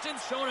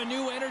 Boston's shown a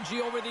new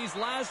energy over these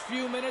last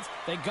few minutes.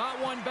 They got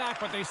one back,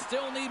 but they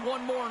still need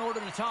one more in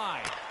order to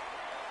tie.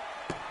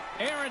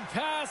 Aaron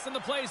pass, and the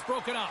play's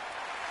broken up.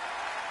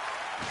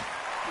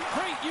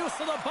 Great use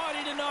of the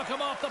body to knock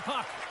him off the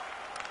puck.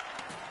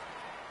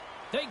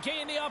 They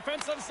gain the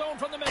offensive zone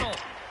from the middle.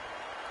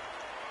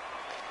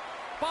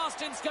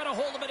 Boston's got a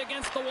hold of it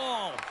against the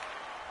wall.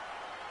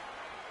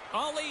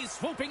 Ali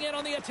swooping in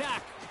on the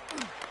attack.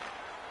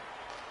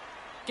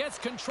 Gets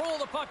control of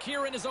the puck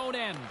here in his own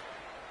end.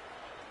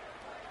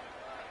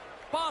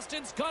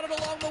 Boston's got it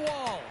along the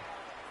wall.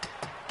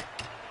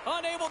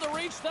 Unable to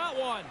reach that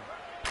one.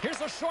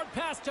 Here's a short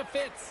pass to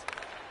Fitz.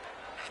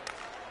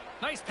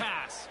 Nice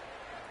pass.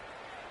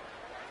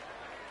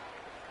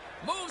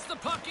 Moves the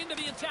puck into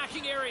the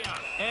attacking area.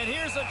 And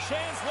here's a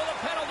chance with a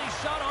penalty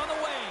shot on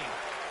the way.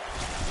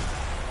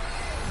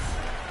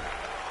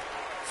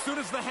 As soon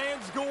as the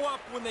hands go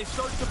up when they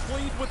start to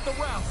plead with the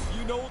ref,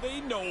 you know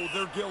they know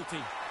they're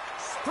guilty.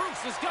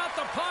 Spruce has got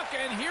the puck,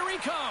 and here he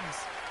comes.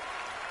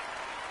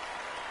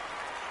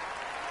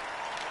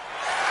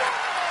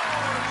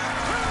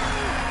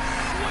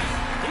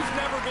 He's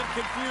never been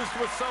confused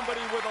with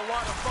somebody with a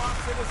lot of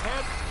thoughts in his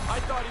head. I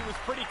thought he was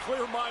pretty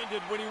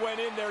clear-minded when he went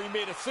in there. He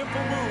made a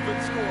simple move and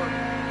scored.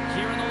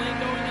 Here in the lane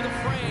going to the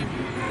frame.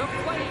 The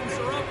Flames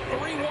are up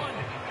 3-1.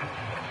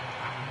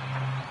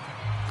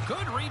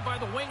 Good read by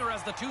the winger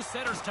as the two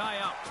setters tie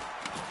up.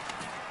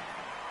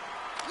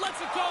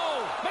 Lets it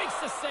go. Makes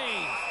the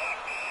save.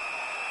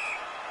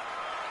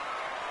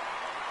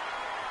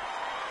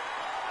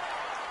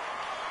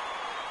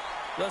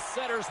 The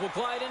setters will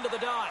glide into the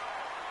dot.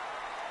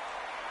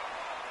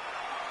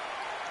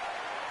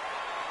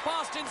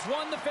 Boston's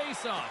won the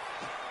faceoff.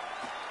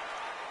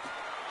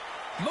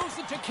 Moves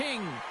it to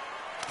King.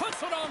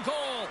 Puts it on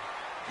goal.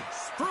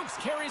 Spruce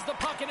carries the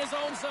puck in his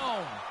own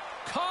zone.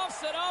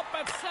 Coughs it up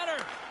at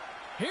center.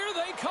 Here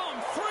they come,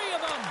 3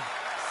 of them.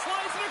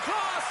 Slides it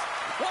across.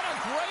 What a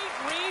great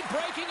read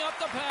breaking up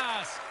the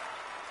pass.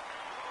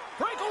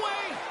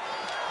 Breakaway.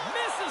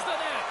 Misses the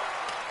net.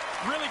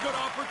 Really good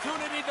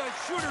opportunity. The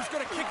shooter's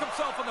going to kick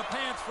himself in the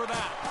pants for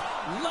that.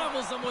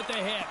 Levels him with the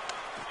hit.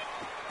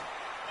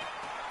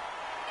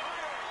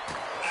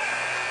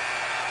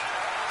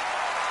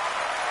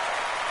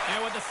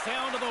 And with the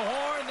sound of the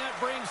horn, that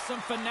brings some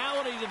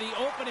finality to the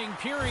opening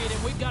period,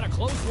 and we've got a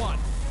close one.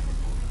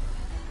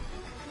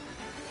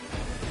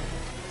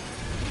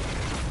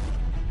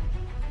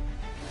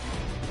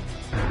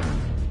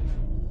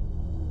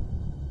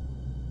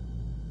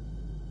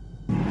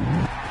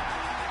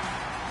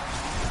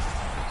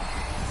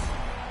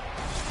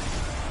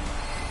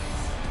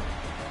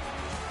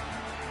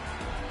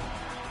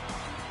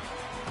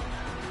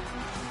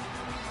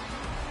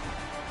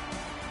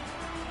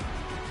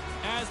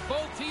 As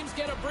both teams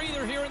get a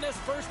breather here in this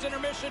first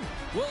intermission,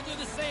 we'll do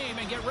the same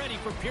and get ready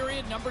for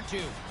period number 2.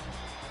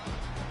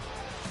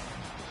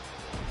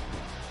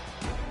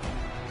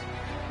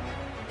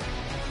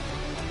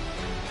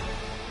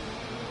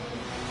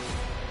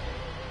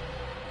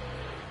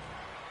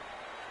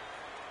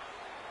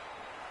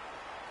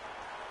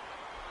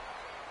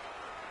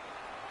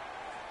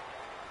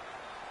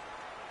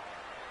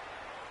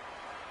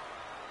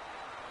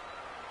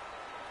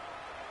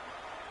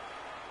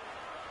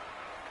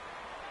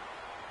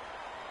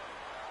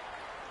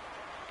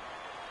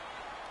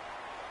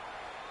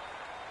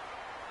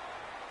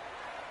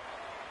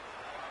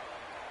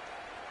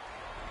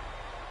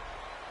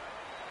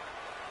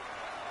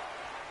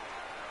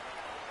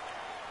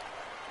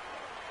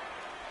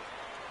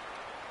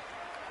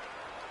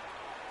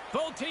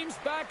 Both teams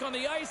back on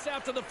the ice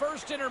after the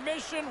first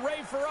intermission.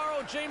 Ray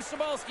Ferraro, James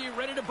Cebulski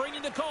ready to bring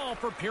in the call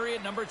for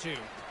period number 2.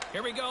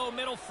 Here we go,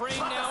 middle frame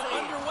now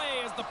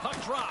underway as the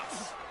puck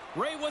drops.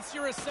 Ray, what's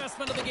your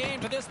assessment of the game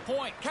to this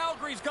point?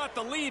 Calgary's got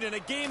the lead in a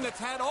game that's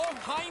had all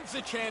kinds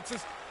of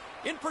chances,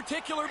 in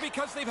particular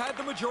because they've had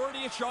the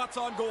majority of shots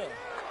on goal.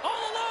 All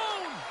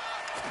alone!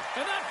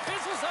 And that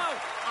fizzles out.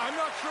 I'm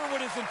not sure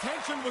what his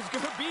intention was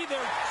going to be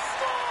there.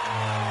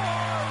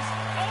 Scores!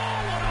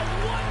 Oh, what a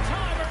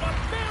one-timer to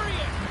bury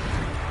it!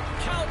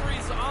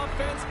 Calgary's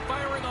offense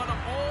firing on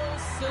all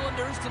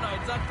cylinders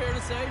tonight. Is that fair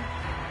to say?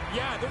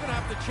 Yeah, they're going to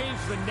have to change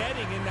the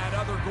netting in that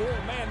other goal.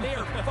 Man, they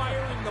are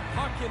firing the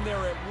puck in there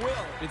at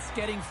will. It's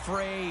getting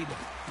frayed.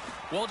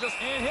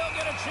 And he'll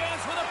get a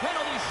chance with a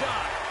penalty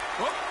shot.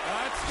 Well,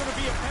 that's going to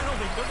be a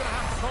penalty. They're going to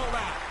have to call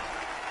that.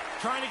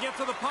 Trying to get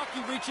to the puck,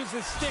 he reaches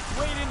his stick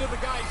right into the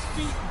guy's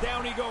feet, and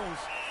down he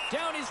goes.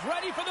 Downey's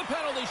ready for the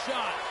penalty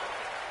shot.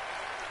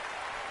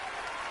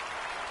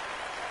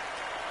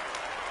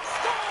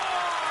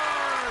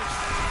 Scores!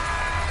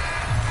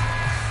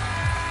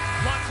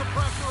 Lots of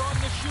pressure on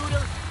the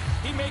shooter.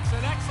 He makes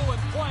an excellent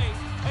play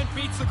and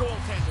beats the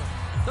goaltender.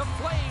 The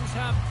Flames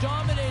have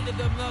dominated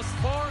them thus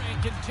far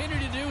and continue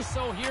to do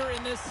so here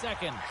in this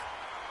second.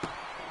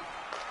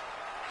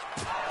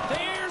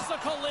 There's a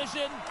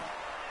collision.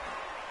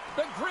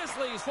 The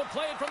Grizzlies will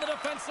play it from the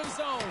defensive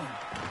zone.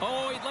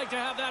 Oh, he'd like to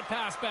have that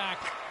pass back.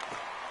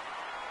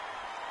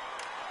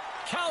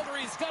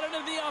 Calgary's got it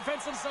into the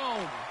offensive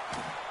zone.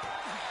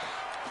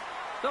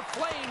 The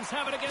Flames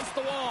have it against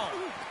the wall.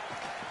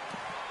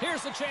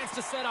 Here's a chance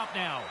to set up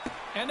now.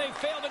 And they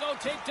fail to go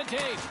tape to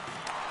tape.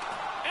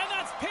 And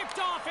that's picked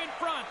off in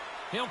front.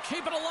 He'll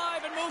keep it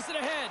alive and moves it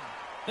ahead.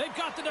 They've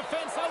got the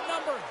defense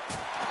outnumbered.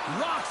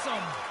 Rocks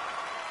him.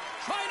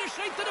 Trying to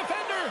shake the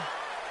defender.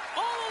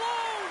 All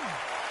alone.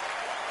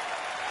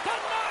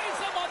 Denies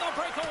him on the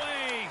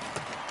breakaway.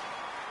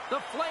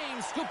 The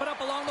Flames scoop it up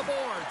along the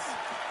boards.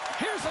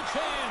 Here's a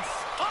chance.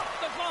 Off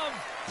the glove.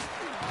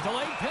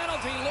 Delayed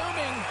penalty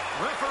looming.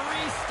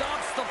 Referee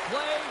stops the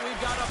play. We've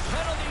got a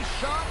penalty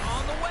shot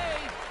on the way.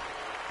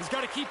 He's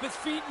got to keep his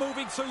feet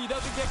moving so he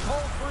doesn't get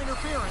called for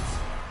interference.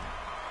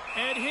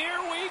 And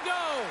here we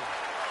go.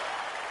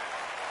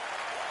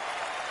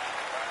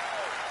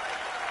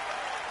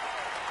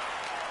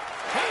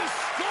 He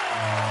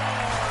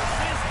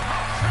scores! His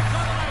hat trick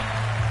on the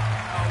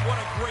night. What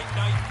a great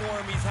night for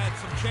him. He's had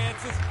some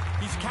chances.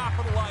 He's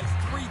capitalized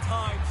 3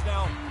 times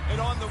now.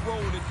 And on the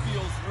road, it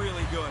feels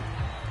really good.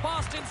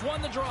 Boston's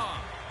won the draw.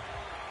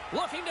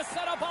 Looking to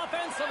set up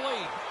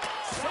offensively.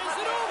 Sends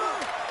it over.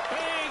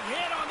 Big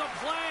hit on the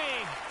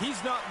play.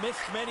 He's not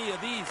missed many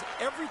of these.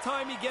 Every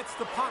time he gets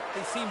the puck,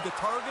 they seem to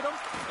target him,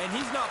 and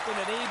he's not been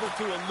able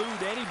to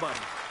elude anybody.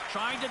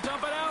 Trying to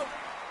dump it out.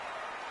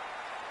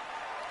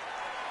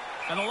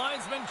 And the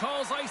linesman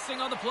calls icing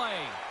on the play.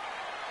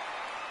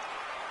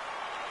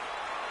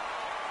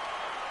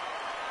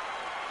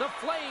 The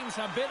Flames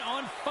have been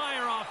on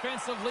fire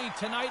offensively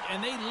tonight,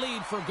 and they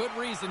lead for good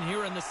reason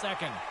here in the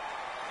second.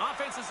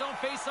 Offense's own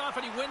face-off,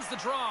 and he wins the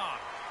draw.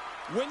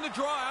 Win the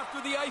draw after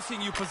the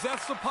icing. You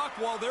possess the puck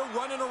while they're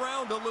running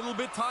around a little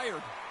bit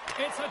tired.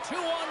 It's a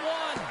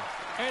 2-on-1,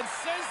 and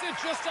sends it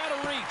just out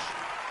of reach.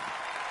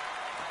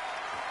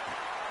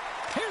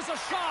 Here's a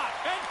shot,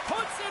 and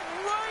puts it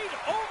right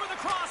over the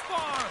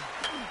crossbar.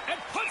 And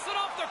puts it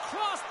off the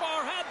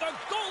crossbar. Had the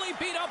goalie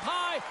beat up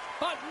high,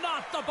 but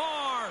not the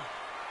bar.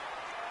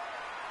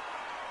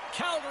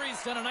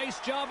 Calgary's done a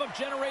nice job of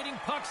generating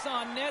pucks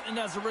on net, and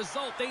as a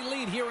result, they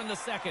lead here in the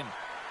second.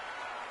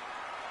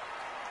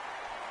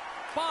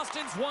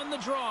 Boston's won the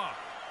draw.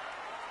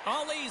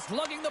 Ollie's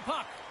lugging the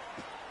puck.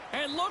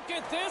 And look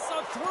at this,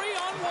 a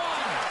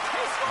 3-on-1.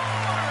 He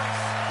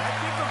scores! That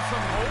gives them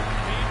some hope,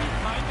 maybe,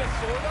 kind of,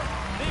 sort of.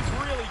 They've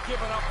really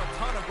given up a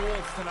ton of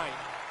goals tonight.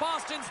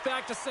 Boston's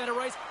back to center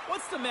ice.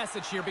 What's the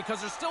message here? Because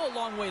there's still a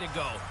long way to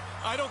go.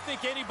 I don't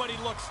think anybody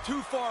looks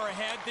too far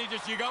ahead.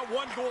 You got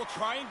one goal,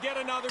 try and get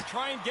another,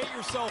 try and get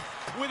yourself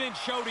within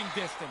shouting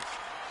distance.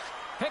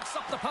 Picks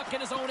up the puck in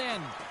his own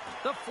end.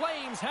 The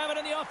Flames have it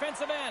in the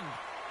offensive end.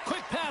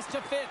 Quick pass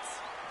to Fitz.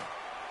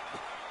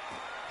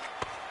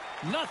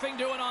 Nothing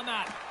doing on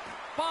that.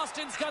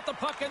 Boston's got the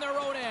puck in their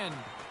own end.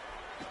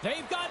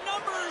 They've got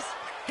numbers.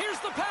 Here's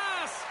the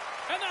pass.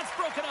 And that's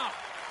broken up.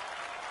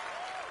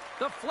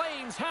 The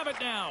Flames have it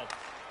now.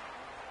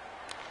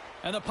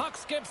 And the puck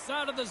skips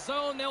out of the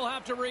zone. They'll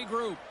have to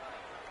regroup.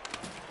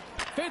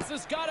 Fitz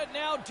has got it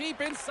now deep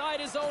inside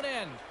his own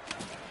end.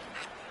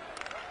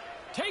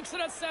 Takes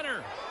it at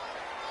center.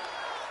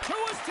 To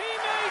his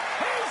teammate.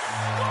 He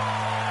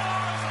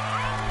scores!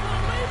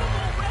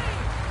 Unbelievable, Ray!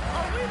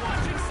 Are we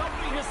watching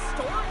something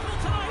historical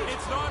tonight?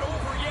 It's not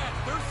over yet.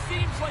 There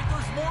seems like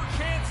there's more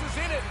chances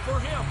in it for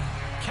him.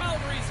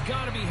 Calgary's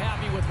got to be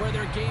happy with where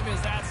their game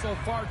is at so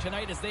far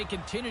tonight as they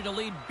continue to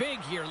lead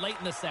big here late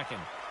in the second.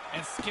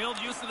 And skilled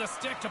use of the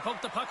stick to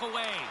poke the puck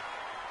away.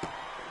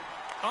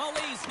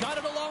 Ollie's got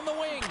it along the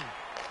wing.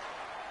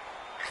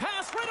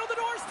 Pass right on the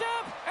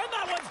doorstep, and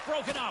that one's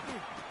broken up.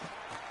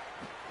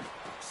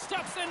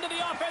 Steps into the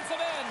offensive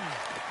end.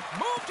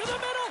 Move to the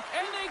middle,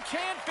 and they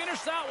can't finish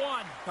that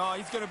one. Oh,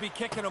 he's going to be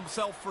kicking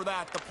himself for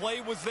that. The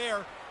play was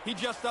there. He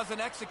just doesn't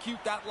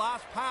execute that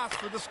last pass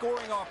for the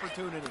scoring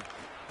opportunity.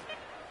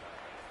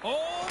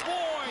 Oh,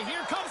 boy,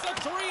 here comes a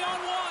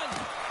 3-on-1.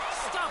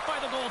 Stopped by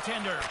the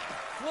goaltender.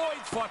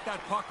 Floyd's fought that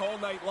puck all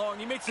night long.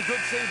 He makes a good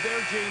save there,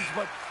 James,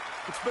 but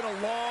it's been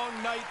a long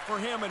night for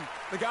him, and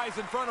the guys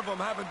in front of him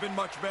haven't been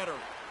much better.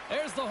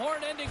 There's the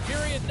horn ending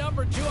period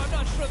number 2. I'm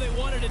not sure they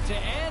wanted it to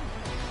end.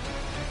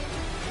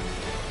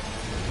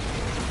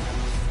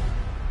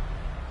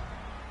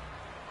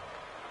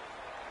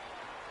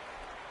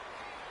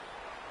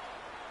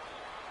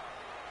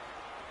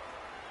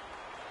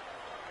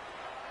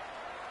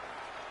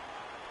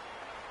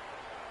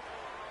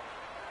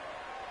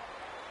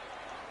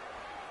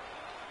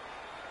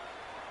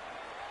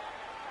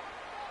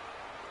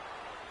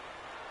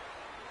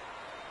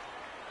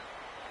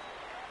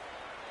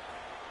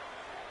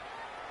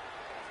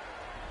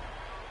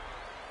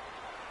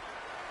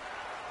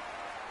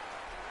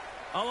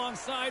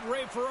 Alongside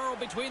Ray Ferraro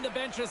between the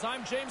benches,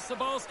 I'm James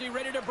Cebulski,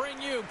 ready to bring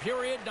you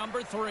period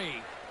number 3.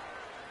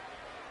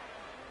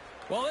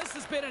 Well, this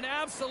has been an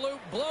absolute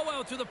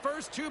blowout through the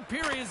first 2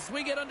 periods as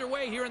we get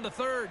underway here in the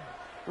third.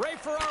 Ray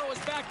Ferraro is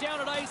back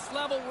down at ice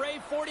level. Ray,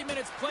 40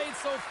 minutes played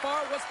so far.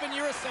 What's been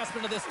your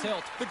assessment of this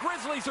tilt? The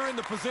Grizzlies are in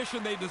the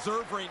position they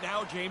deserve right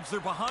now, James. They're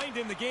behind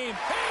in the game.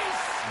 He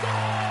scores!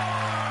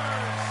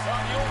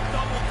 The old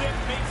double dip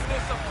makes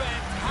this a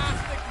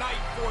fantastic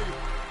night for you.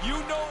 You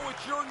know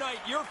it's your night.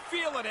 You're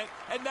feeling it,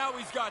 and now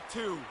he's got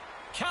 2.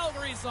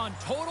 Calgary's on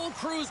total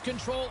cruise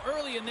control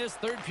early in this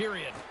third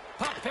period.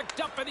 Puck picked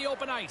up in the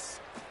open ice.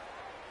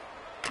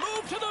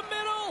 Move to the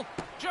middle.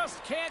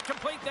 Just can't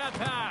complete that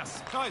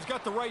pass. Oh, he's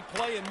got the right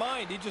play in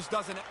mind. He just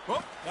doesn't.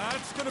 Oh,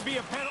 that's going to be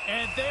a penalty.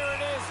 And there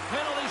it is.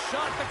 Penalty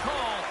shot to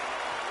call.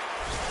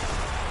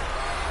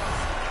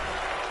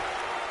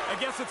 I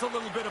guess it's a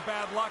little bit of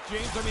bad luck,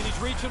 James. I mean, he's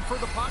reaching for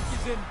the puck.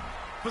 He's in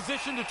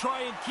position to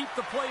try and keep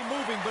the play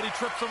moving, but he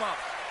trips him up.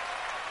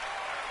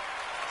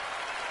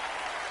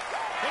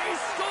 He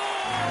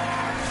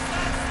scores!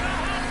 That's the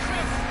hat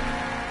trick!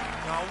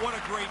 Now, what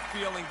a great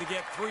feeling to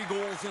get 3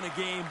 goals in a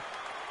game.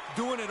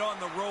 Doing it on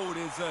the road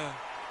is a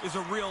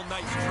real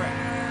nice trick.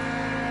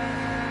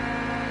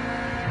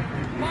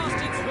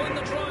 Boston's won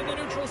the draw in the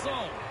neutral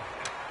zone.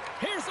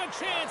 Here's a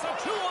chance, a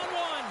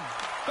 2-on-1.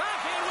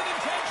 Backhand with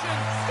intention.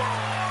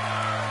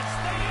 Scores!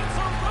 They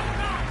answer right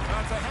back.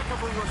 That's a heck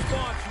of a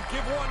response. You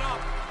give one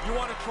up, you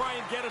want to try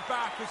and get it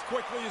back as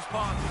quickly as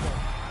possible.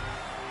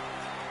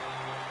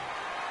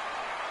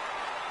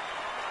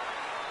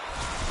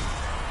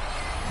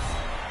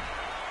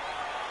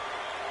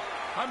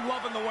 I'm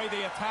loving the way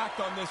they attacked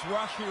on this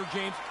rush here,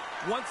 James.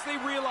 Once they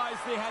realized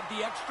they had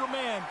the extra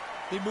man,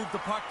 they moved the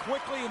puck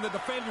quickly, and the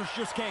defenders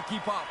just can't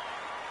keep up.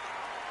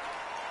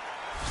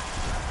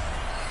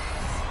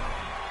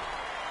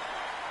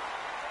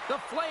 The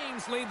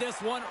Flames lead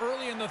this one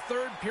early in the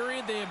third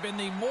period. They have been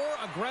the more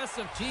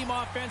aggressive team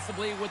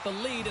offensively with the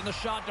lead in the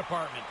shot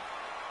department.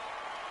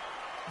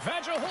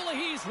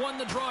 Vajoholihi's won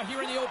the draw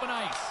here in the open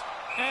ice.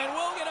 And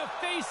we'll get a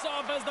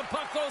face-off as the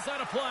puck goes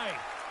out of play.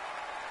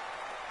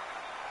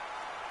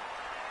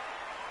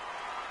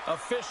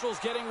 Officials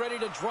getting ready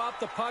to drop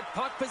the puck.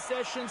 Puck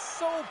possession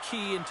so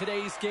key in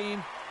today's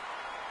game.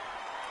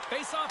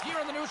 Face-off here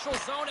in the neutral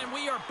zone, and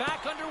we are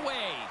back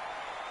underway.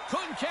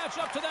 Couldn't catch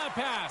up to that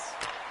pass.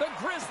 The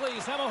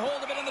Grizzlies have a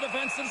hold of it in the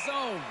defensive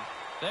zone.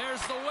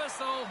 There's the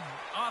whistle.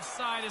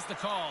 Offside is the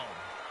call.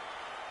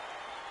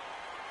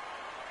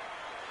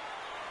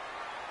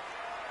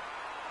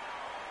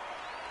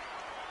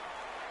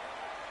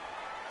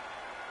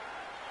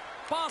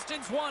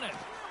 Boston's won it.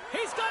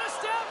 He's got a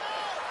step.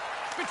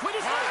 Between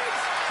his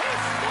legs. He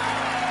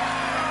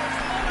scores!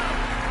 What a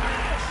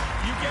finish!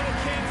 You get a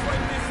chance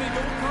like this, they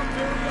don't come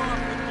very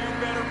often. You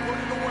better put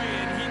it away,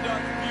 and he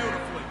does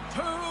beautifully.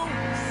 Too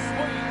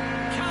sweet.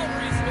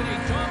 Calgary's been a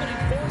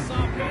dominant force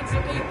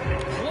offensively.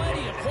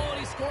 Plenty of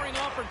quality scoring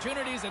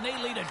opportunities, and they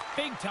lead it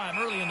big time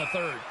early in the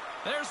third.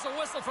 There's the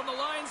whistle from the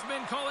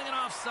linesman calling an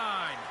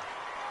offside.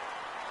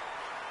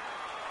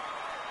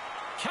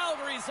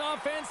 Calgary's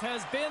offense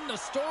has been the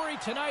story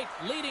tonight,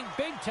 leading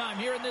big time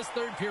here in this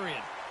third period.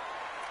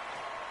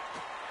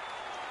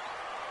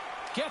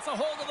 Gets a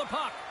hold of the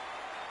puck.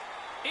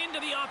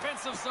 Into the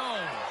offensive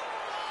zone.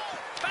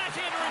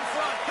 Backhander in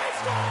front. He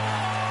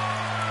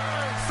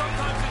scores!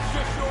 Sometimes it's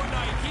just your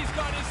night. He's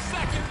got his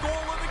second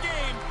goal of the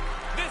game.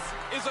 This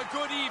is a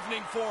good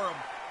evening for him.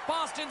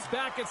 Boston's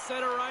back at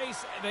center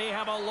ice. They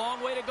have a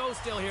long way to go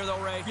still here, though,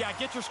 Ray. Yeah,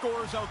 get your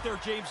scorers out there,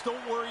 James.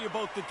 Don't worry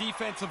about the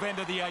defensive end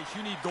of the ice.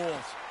 You need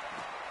goals.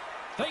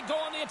 They go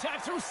on the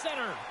attack through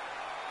center.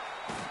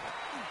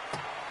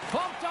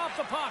 Bumped off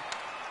the puck.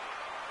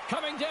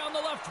 Coming down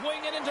the left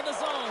wing and into the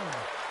zone.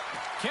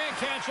 Can't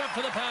catch up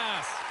to the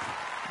pass.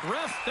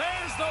 Ref,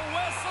 there's the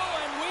whistle,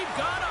 and we've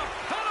got a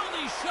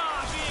penalty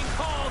shot being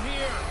called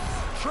here.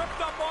 Tripped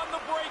up on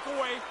the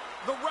breakaway.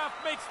 The ref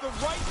makes the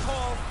right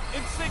call in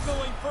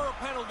signaling for a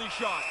penalty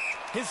shot.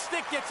 His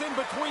stick gets in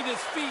between his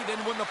feet, and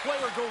when the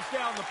player goes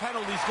down, the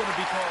penalty's going to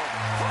be called.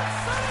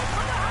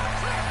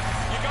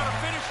 You got to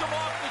finish him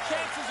off. The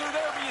chances are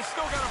there, but you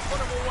still got to put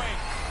him away.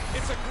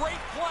 It's a great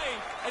play,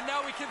 and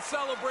now he can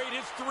celebrate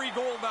his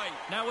 3-goal night.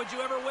 Now, would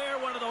you ever wear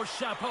one of those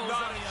chapeaus?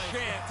 Not a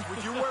chance.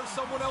 Would you wear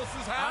someone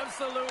else's hat?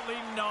 Absolutely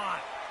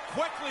not.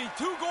 Quickly,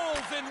 2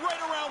 goals in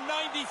right around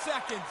 90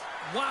 seconds.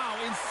 Wow,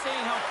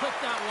 insane how quick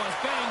that was.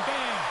 Bang,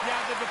 bang.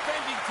 Yeah, the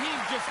defending team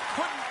just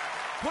couldn't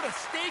put a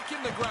stake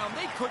in the ground.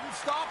 They couldn't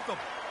stop them.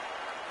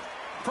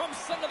 From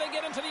center, they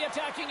get into the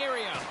attacking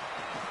area.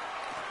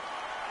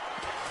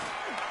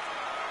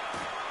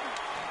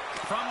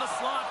 From the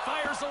slot,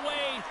 fires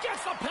away.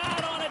 Gets a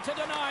pad on it to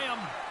deny him.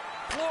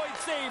 Floyd's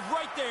save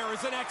right there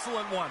is an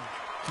excellent one.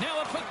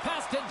 Now a quick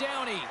pass to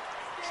Downey.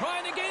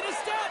 Trying to gain a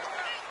step.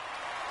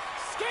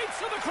 Skates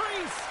to the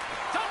crease.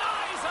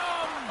 Denies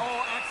him.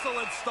 Oh,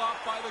 excellent stop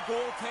by the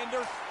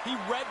goaltender. He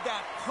read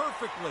that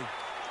perfectly.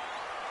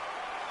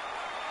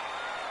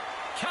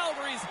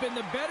 Calgary's been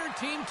the better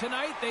team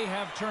tonight. They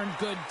have turned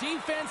good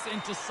defense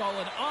into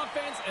solid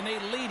offense, and they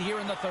lead here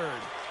in the third.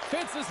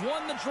 Fitz has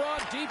won the draw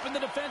deep in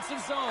the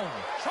defensive zone.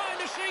 Trying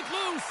to shake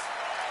loose.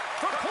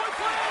 For point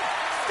blank.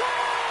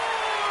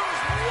 Scores!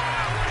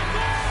 Wow, what a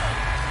goal!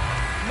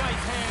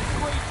 Nice hand,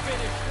 great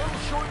finish.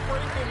 Little short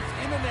break and it's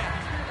in the net.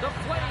 The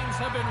Flames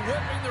have been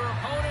whipping their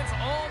opponents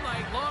all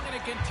night long, and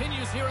it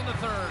continues here in the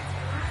third.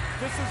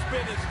 This has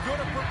been as good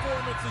a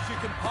performance as you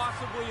can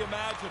possibly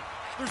imagine.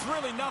 There's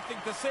really nothing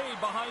to say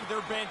behind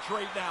their bench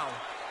right now.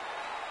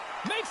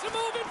 Makes a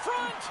move in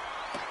front.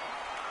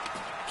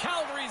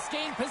 Calgary's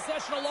gained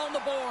possession along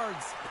the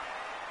boards.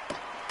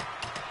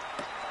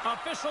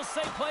 Officials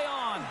say play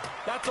on.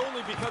 That's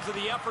only because of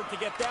the effort to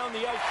get down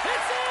the ice.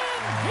 It's in!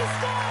 He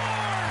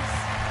scores!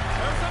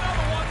 There's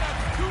another one.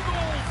 That's 2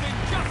 goals in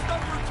just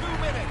under 2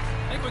 minutes.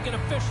 I think we can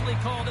officially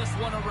call this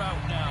one a rout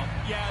now.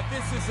 Yeah,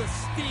 this is a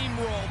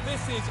steamroll.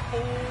 This is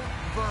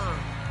over.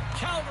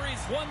 Calgary's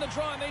won the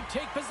draw, and they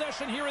take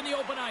possession here in the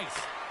open ice.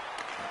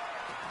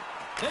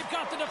 They've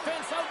got the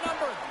defense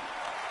outnumbered.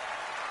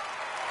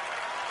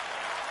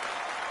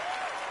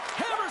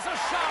 Hammers a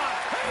shot.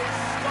 He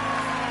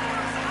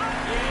scores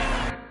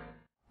again.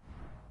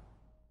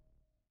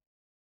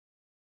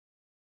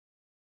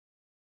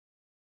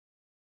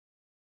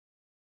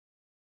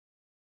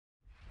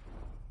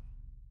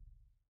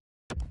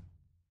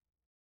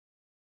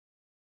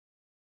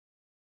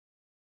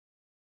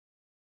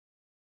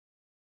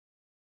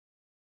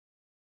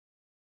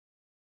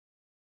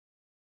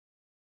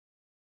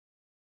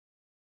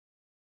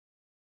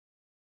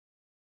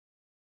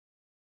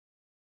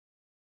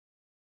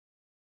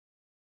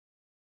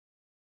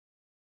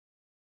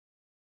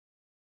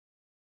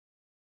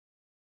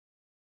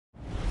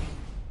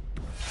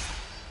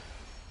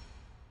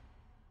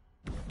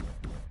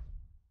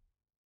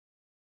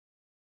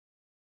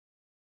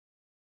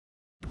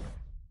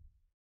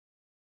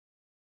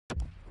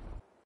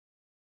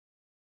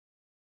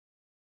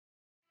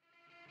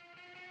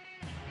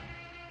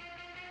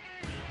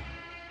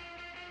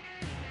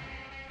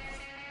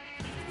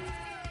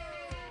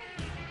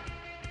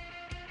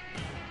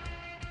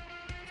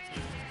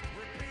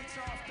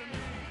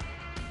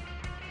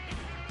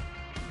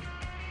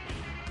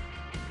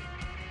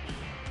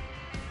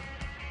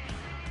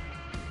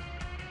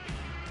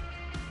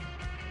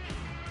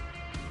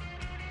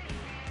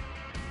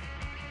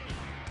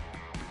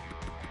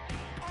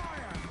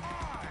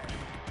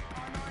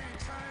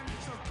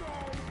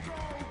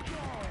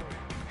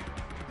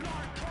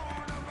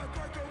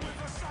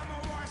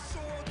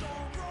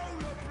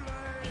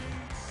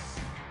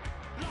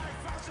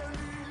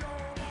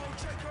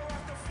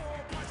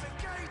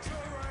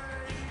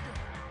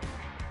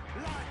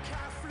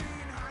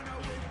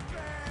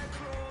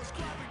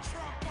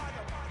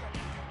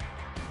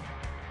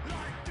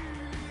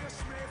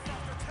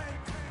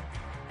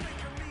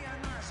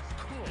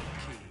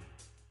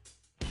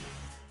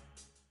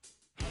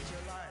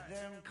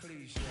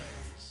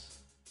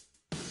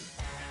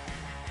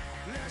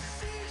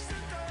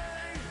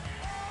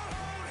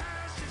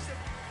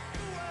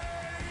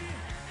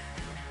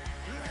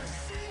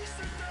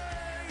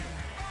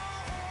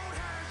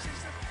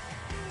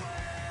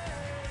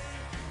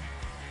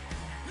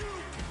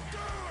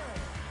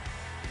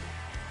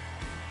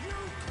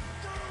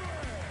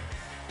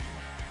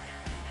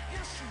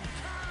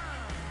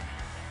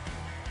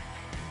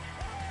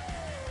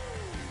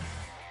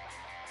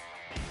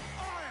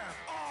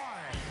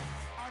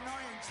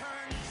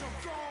 Turn to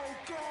go,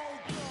 go,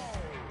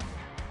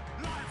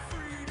 go.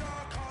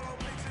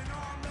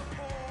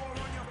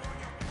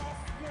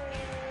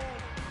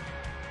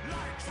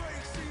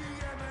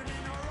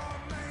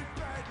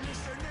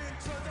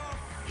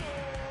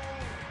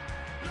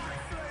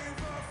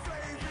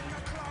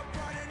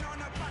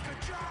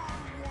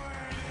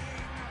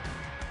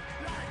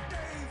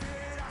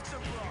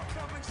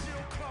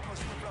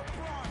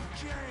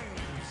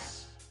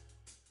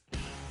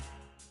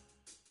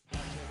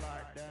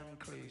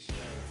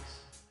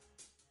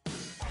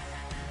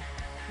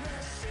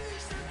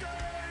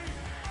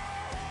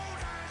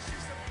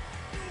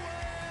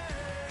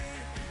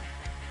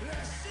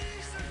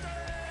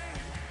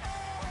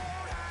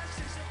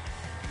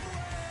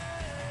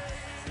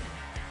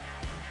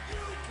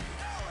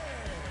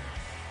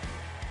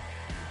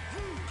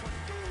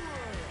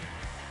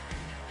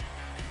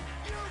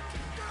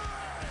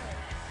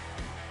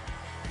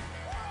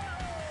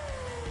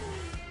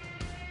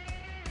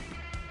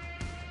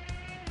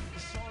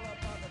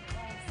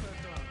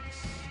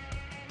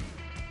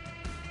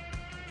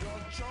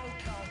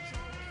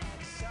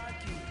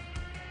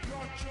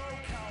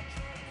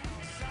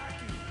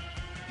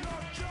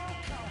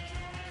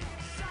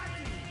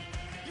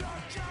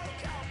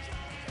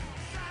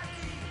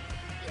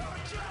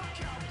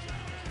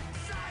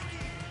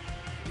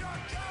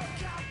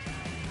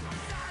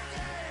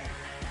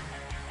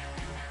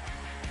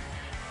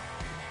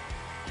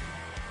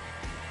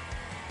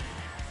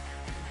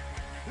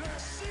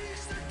 Let's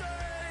seize the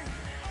day.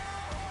 Oh,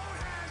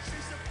 let's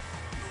seize the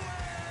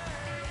way.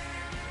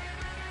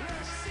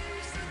 Let's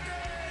seize the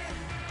day.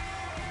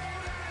 Oh,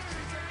 let's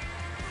seize the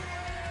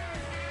way.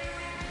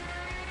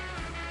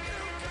 You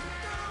can do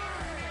it.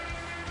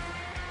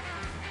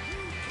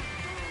 You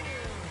can do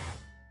it.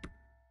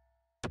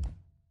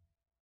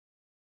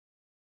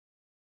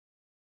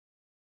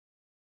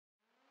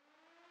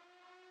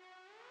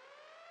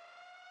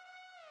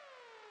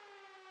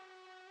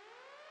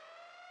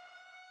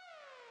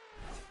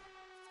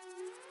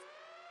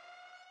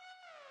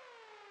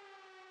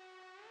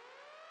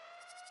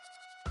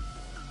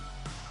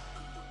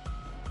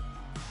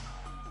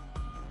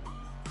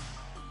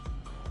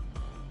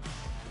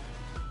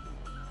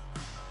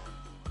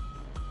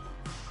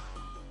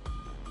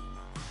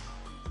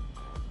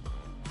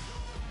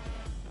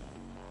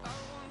 I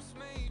once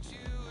made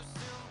you a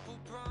simple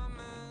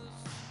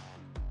promise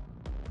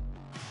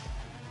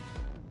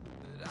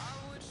that I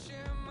would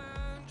share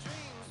my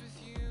dreams with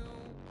you.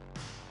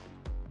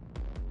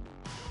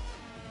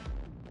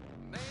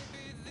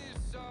 Maybe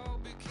this all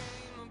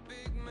became a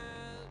big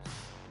mess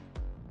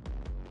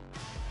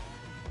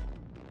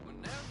when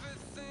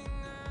everything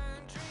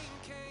I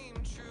dreamed came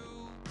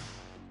true.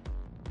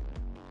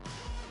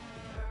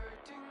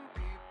 Hurting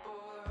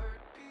people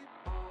hurt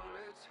people,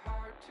 it's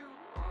hard to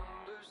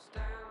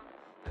understand.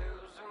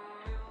 There's a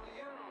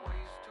million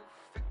ways to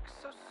fix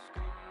us,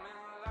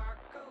 screaming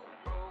like a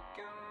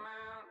broken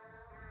man.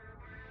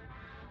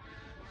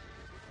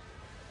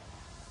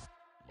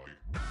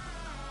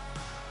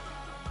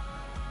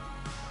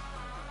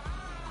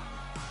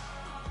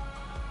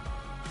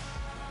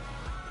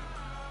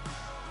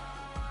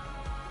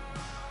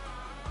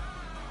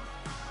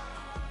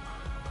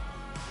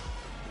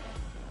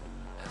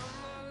 Am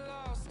I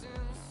lost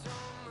in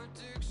some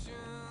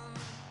addiction,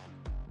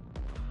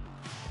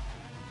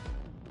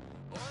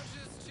 or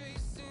just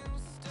chasing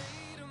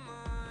state of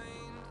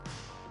mind?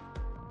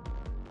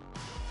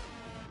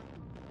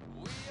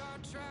 We are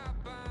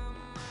trapped by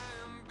my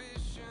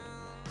ambitions.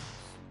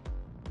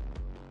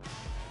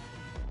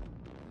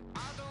 I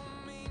don't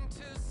mean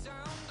to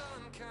sound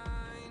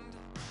unkind.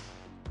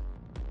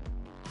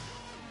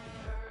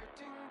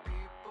 Hurting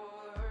people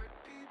hurt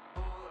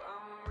people.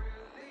 I'm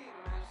really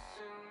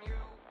missing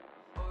you,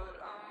 but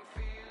I'm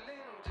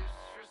feeling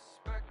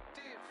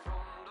disrespected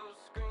from those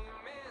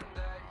screaming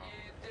that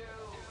you do.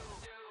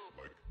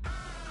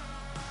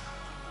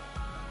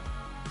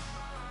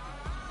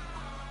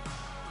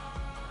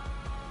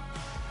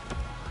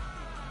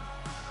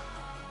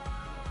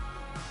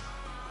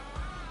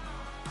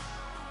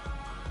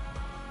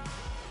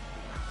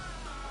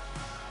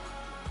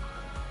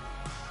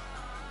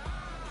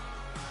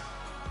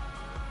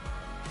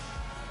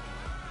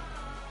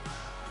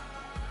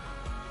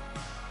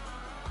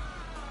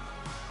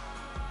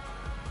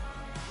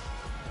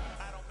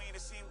 I don't mean to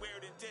seem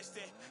weird and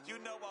distant. You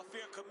know I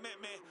fear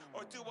commitment.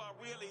 Or do I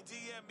really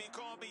DM me?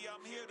 Call me,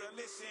 I'm here to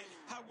listen.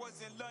 I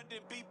was in London,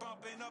 be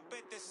bumping up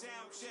at the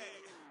sound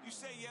check. You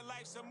say your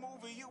life's a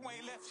movie, you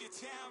ain't left your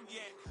town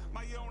yet.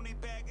 My only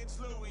baggage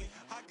Louis,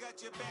 I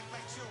got your back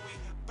like Chewy.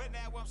 But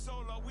now I'm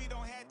solo, we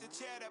don't have to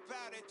chat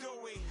about it, do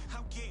we?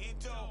 I'm getting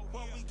dough,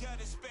 what we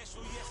got is special,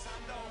 yes I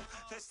know.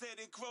 Let's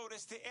let it grow,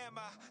 that's the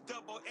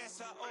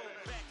M-I-double-S-I-O.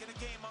 Back in the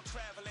game, I'm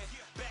traveling.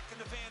 Back in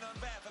the van,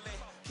 unraveling.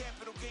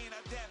 Capital gain, I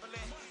dabble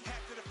in.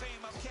 After the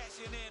fame, I'm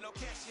cashing in or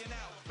cashing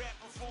out. Rap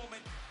performing,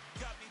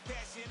 got me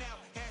passing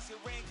out. As it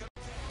rain,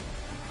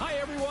 Hi,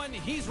 everyone.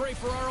 He's Ray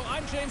Ferraro.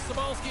 I'm James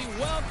Cebulski.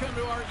 Welcome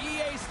to our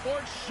EA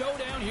Sports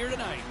Showdown here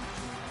tonight.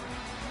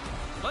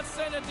 Let's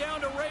send it down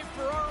to Ray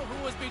Ferraro,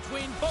 who is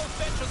between both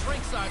benches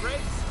ringside.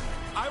 Ray?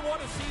 I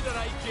want to see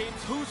tonight,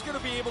 James, who's going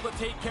to be able to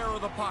take care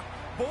of the puck.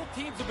 Both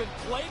teams have been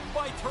plagued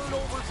by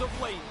turnovers of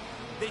late.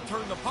 They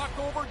turn the puck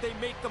over, they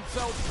make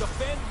themselves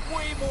defend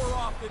way more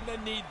often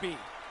than need be.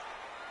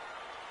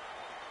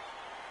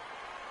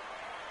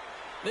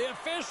 The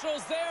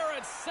officials there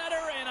at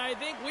center, and I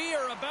think we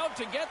are about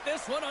to get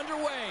this one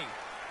underway.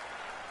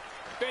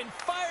 Been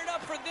fired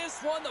up for this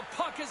one. The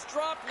puck is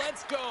dropped.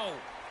 Let's go.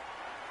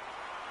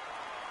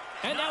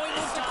 And now he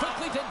moves it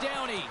quickly to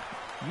Downey.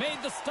 Made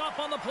the stop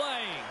on the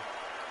play.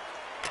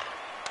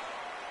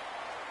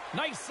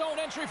 Nice zone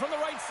entry from the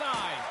right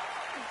side.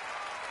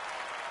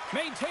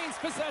 Maintains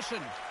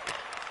possession.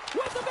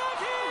 With the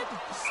backhand.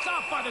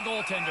 Stopped by the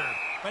goaltender.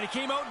 But he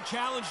came out and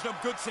challenged him.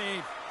 Good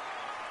save.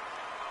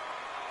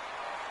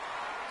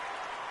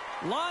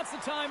 Lots of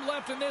time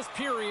left in this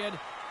period.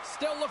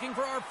 Still looking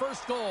for our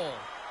first goal.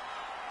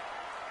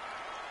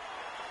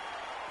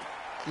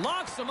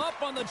 Locks them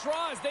up on the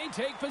draw as they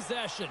take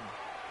possession.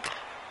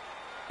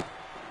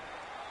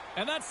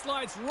 And that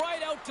slides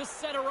right out to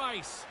center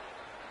ice.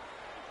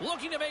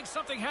 Looking to make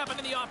something happen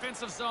in the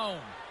offensive zone.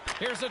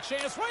 Here's a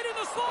chance right in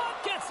the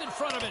slot. Gets in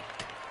front of it.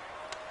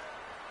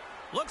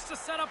 Looks to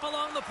set up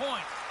along the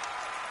point.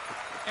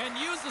 And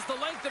uses the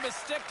length of his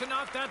stick to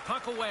knock that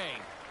puck away.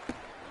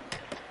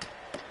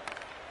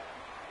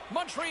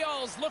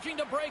 Montreal's looking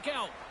to break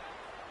out.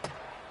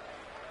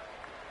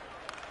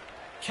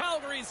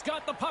 Calgary's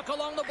got the puck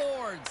along the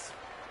boards.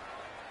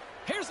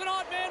 Here's an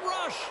odd man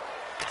rush.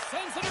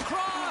 Sends it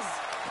across.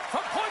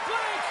 From point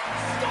blank.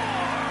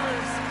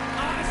 Scores!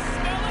 I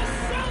smell a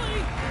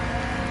silly.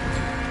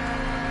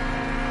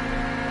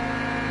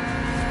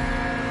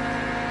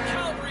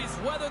 Calgary's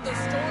weathered the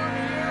storm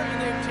here, and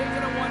they've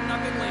taken a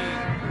 1-0 lead.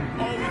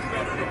 Always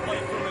better to play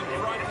from in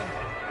front, and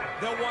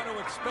they'll want to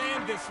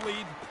expand this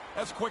lead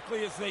as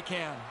quickly as they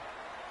can.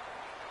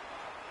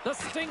 The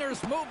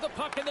Stingers move the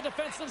puck in the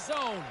defensive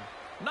zone.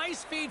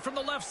 Nice feed from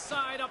the left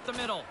side up the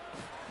middle.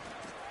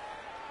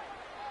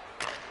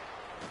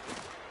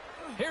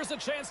 Here's a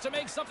chance to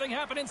make something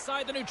happen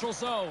inside the neutral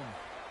zone.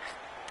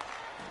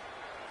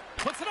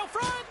 Puts it up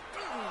front.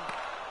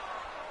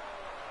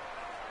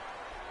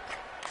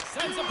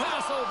 Sends a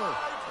pass over.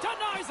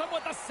 Denies him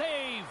with a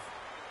save.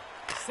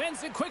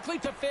 Sends it quickly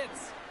to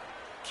Fitz.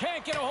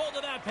 Can't get a hold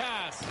of that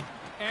pass.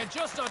 And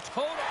just a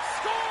total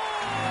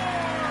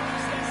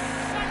scores! The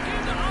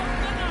second of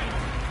the night.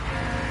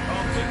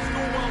 Well, things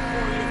go well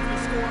for you if you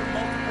score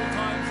multiple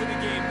times in a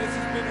game. This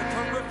has been a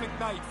terrific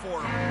night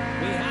for them.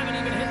 We haven't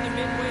even hit the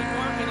midway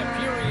mark in the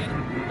period.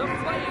 The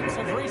Flames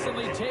have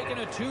recently taken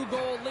a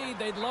 2-goal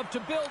lead. They'd love to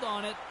build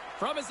on it.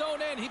 From his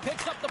own end, he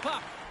picks up the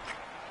puck.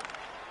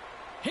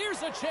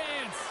 Here's a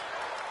chance.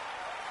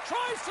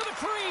 Drives to the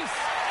crease.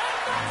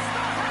 And that's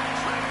the hat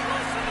trick.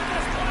 Listen to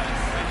this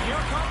place. And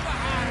here come the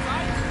hats.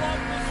 I love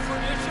this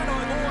tradition,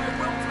 although I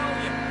will tell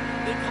you,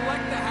 they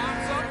collect the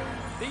hats up.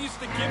 They used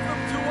to give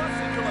them to us,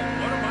 and you're like,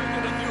 what am I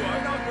going to do?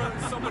 I'm not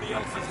wearing somebody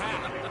else's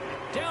hat.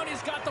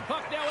 Downey's got the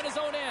puck now in his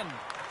own end.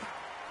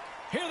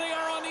 Here they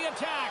are on the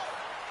attack.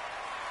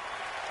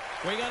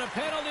 We got a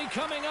penalty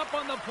coming up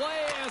on the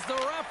play as the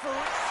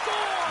referee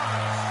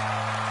scores.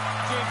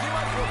 James, you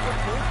might as well put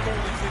both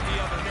goalies in the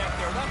other net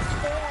there. That's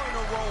 4 in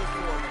a row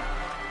for them.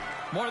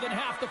 More than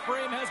half the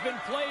frame has been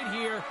played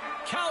here.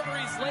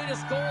 Calgary's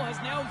latest goal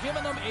has now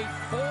given them a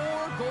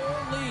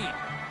 4-goal lead.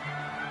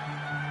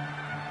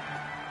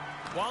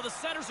 While the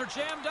centers are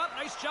jammed up,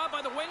 nice job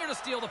by the winger to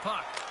steal the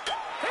puck.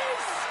 He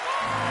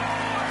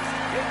scores!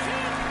 You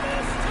can't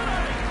miss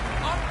tonight!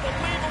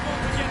 Unbelievable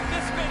to get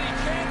this many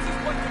chances,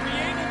 but to be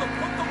able to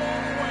put them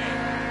all away.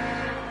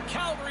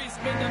 Calgary's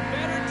been the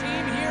better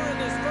team here in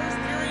this first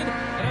period,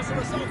 and as a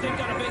result, they've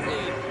got a big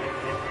lead.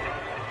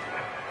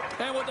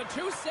 And with the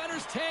two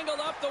centers tangled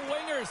up, the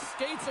winger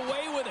skates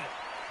away with it.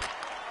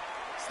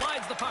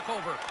 Slides the puck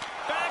over.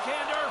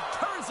 Backhander,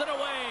 turns it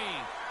away.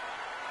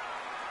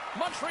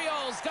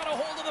 Montreal's got a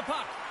hold of the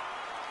puck.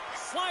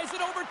 Slides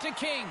it over to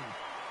King.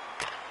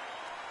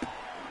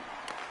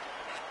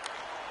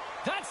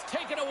 That's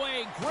taken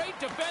away. Great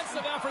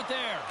defensive effort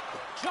there.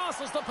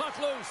 Jostles the puck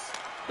loose.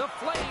 The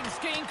Flames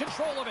gain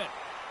control of it.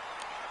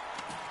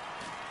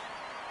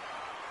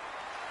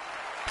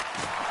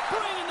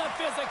 Bringing the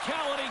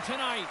physicality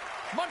tonight.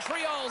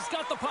 Montreal's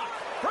got the puck.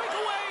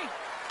 Breakaway.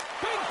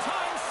 Big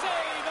time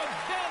save.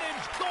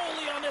 Advantage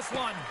goalie on this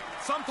one.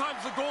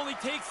 Sometimes the goalie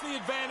takes the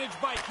advantage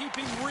by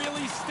keeping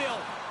really still.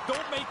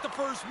 Don't make the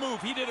first move.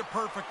 He did it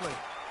perfectly.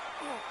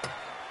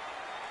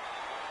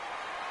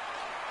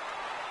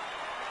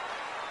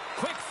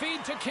 Quick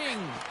feed to King.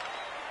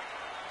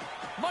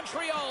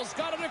 Montreal's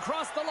got it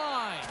across the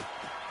line.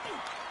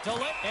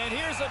 And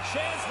here's a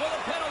chance with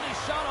a penalty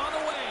shot on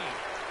the way.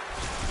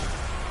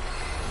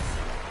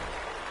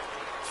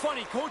 It's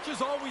funny,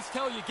 coaches always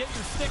tell you, get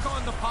your stick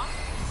on the puck.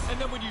 And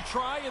then when you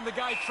try and the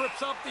guy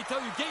trips up, they tell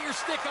you, get your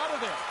stick out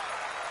of there.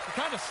 You're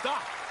kind of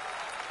stuck.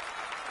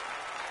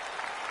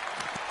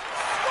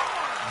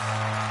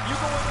 You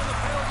go in on the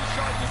penalty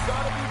shot, you've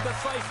got to be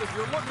decisive.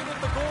 You're looking at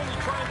the goalie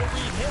trying to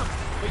read him,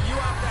 but you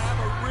have to have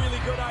a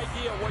really good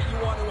idea what you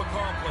want to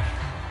accomplish.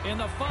 In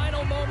the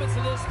final moments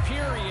of this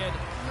period,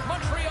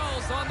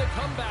 Montreal's on the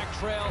comeback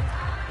trail,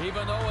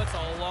 even though it's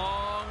a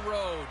long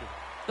road.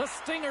 The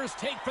Stingers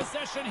take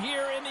possession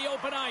here in the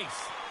open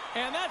ice,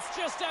 and that's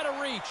just out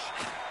of reach.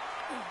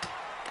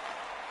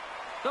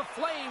 The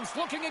Flames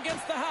looking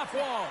against the half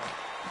wall.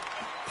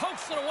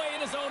 Pokes it away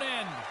in his own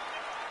end.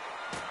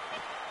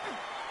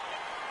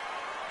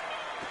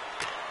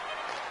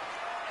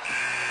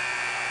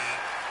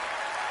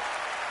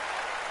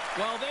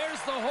 Well, there's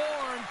the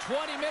horn.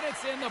 20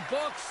 minutes in the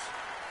books.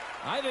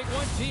 I think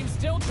one team's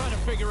still trying to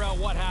figure out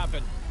what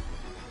happened.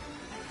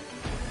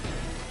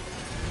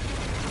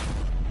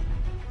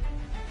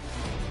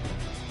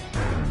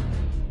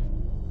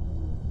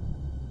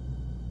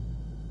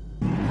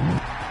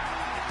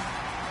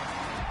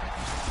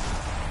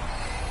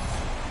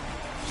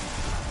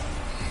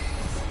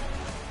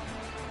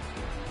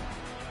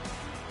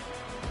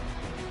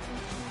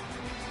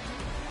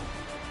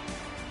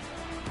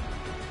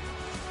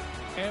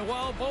 And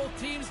while both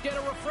teams get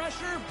a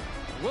refresher,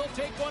 we'll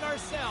take one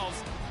ourselves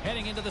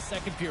heading into the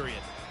second period.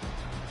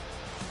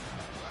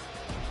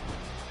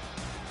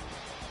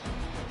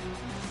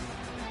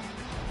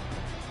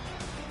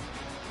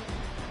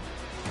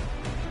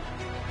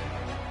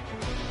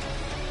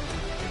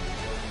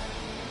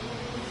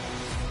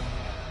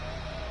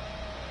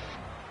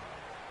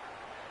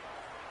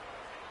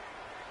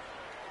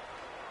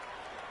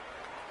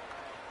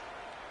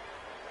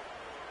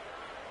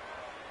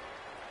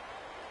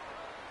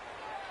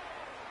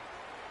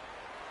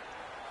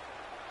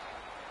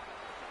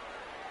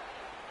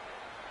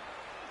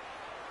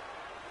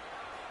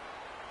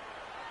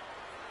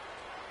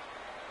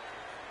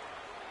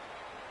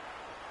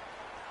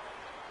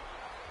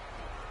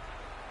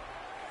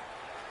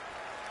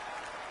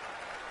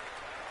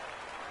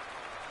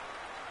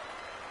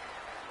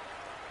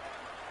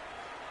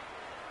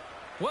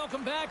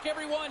 Welcome back,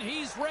 everyone.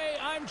 He's Ray.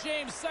 I'm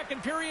James.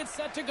 Second period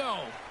set to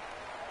go.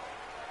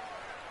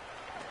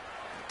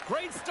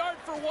 Great start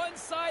for one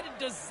side and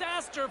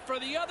disaster for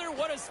the other.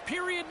 What does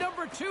period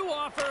number 2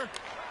 offer?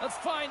 Let's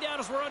find out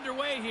as we're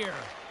underway here.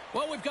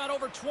 Well, we've got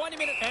over 20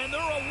 minutes, and they're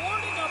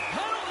awarding a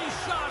penalty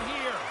shot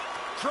here.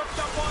 Tripped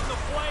up on the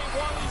play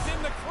while he's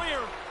in the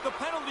clear. The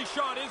penalty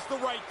shot is the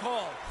right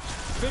call.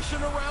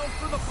 Fishing around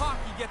for the puck.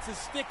 He gets his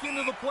stick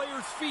into the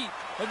player's feet,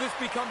 and this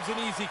becomes an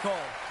easy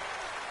call.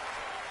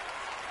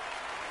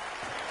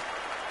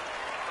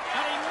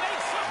 And he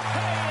makes a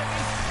pay as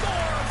he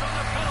scores on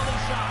the penalty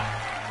shot.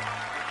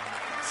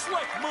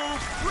 Slick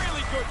move,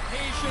 really good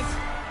patience.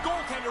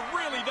 Goaltender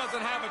really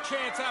doesn't have a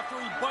chance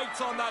after he bites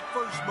on that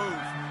first move.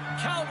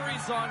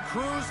 Calgary's on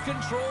cruise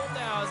control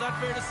now. Is that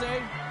fair to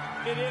say?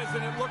 It is,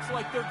 and it looks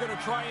like they're going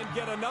to try and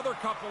get another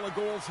couple of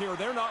goals here.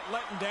 They're not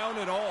letting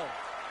down at all.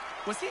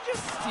 Was he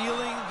just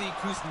stealing the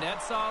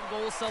Kuznetsov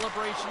goal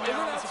celebration?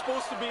 Isn't that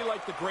supposed to be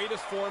like the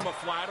greatest form of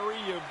flattery?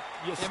 You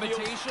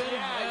imitation?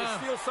 Steal, you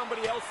steal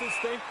somebody else's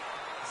thing.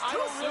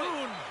 Too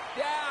soon.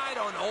 I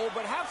don't know,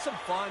 but have some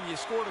fun. You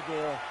scored a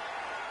goal.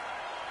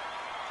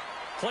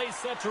 Play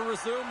set to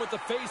resume with the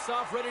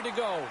face-off ready to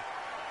go.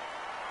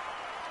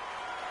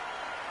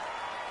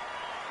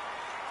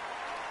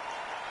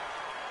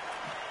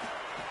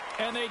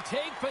 And they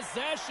take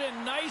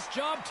possession. Nice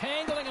job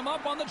tangling him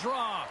up on the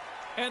draw.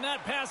 And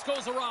that pass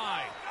goes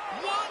awry.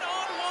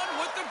 One-on-one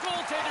with the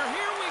goaltender.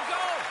 Here we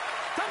go.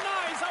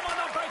 Denies him on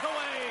the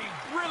breakaway.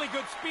 Really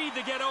good speed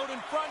to get out in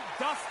front.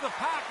 Dust the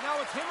pack. Now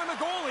it's him and the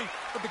goalie.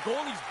 But the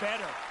goalie's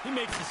better. He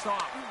makes the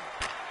stop.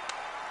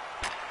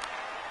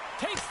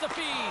 Takes the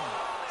feed.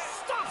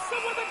 Stops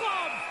him with a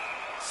glove.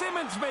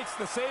 Simmons makes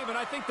the save, and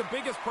I think the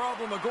biggest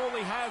problem a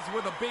goalie has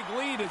with a big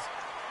lead is,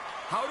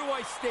 how do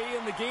I stay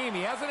in the game?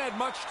 He hasn't had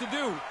much to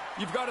do.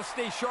 You've got to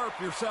stay sharp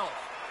yourself.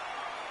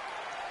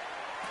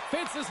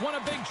 Fitz has won a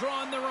big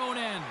draw on their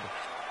own end.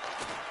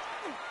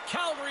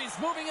 Calgary's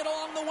moving it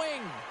along the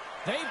wing.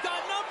 They've got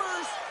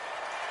numbers.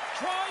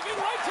 Driving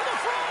right to the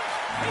front.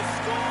 He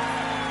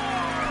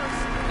scores!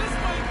 This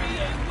might be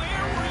a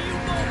where were you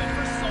moment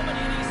for so many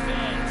of these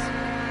fans.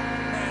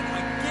 And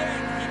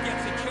again, he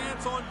gets a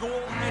chance on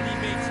goal, and he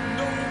makes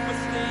no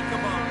mistake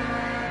about it.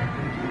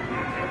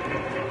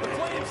 The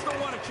Flames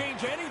don't want to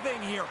change anything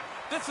here.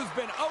 This has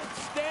been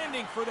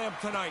outstanding for them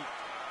tonight.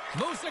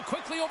 Moves it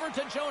quickly over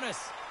to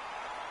Jonas.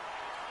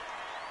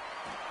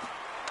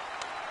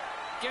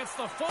 Gets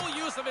the full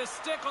use of his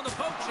stick on the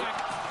poke check.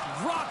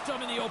 Rocked him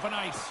in the open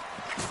ice.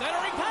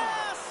 Centering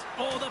pass.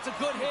 Oh, that's a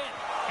good hit.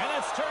 And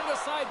that's turned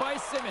aside by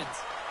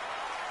Simmons.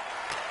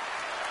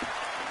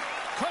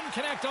 Couldn't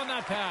connect on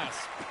that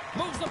pass.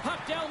 Moves the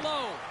puck down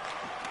low.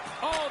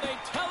 Oh, they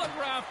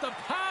telegraphed the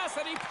pass,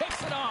 and he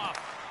picks it off.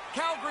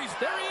 Calgary's...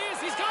 There he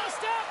is. He's got a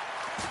step.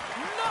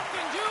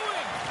 Nothing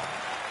doing.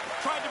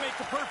 Tried to make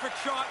the perfect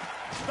shot.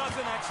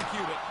 Doesn't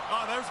execute it.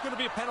 Oh, there's going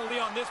to be a penalty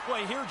on this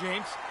play here,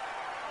 James.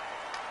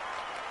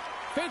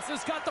 Fitz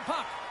has got the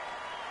puck.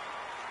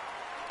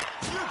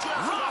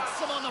 Rocks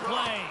him on the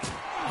play.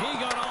 He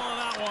got all of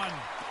that one.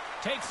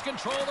 Takes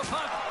control of the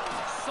puck.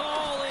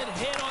 Solid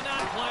hit on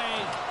that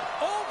play.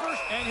 Over,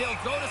 and he'll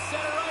go to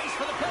center ice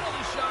for the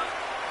penalty shot.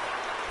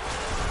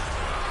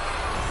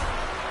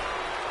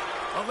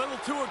 A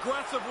little too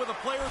aggressive with a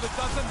player that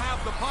doesn't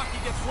have the puck.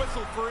 He gets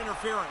whistled for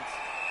interference.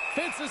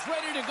 Fitz is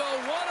ready to go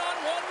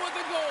one-on-one with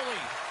the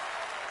goalie.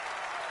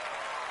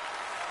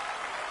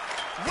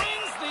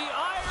 Wins the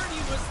iron. He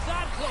was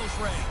that close,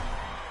 Ray.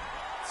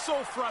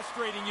 So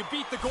frustrating. You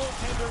beat the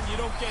goaltender and you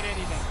don't get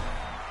anything.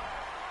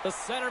 The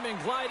centermen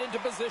glide into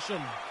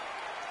position.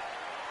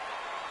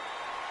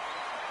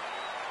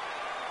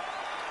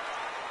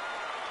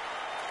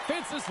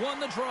 Fitz has won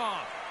the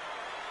draw.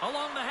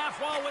 Along the half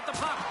wall with the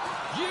puck.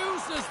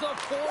 Uses the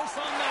force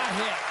on that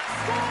hit.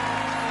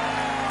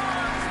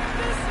 Scores!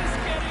 This is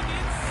getting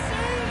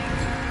insane.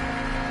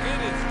 It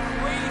is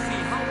crazy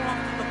how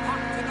often the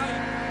puck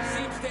tonight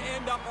seems to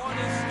end up on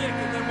his stick,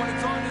 and then when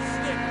it's on his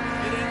stick,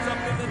 it ends up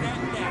in the net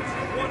nets.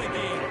 What a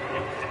game.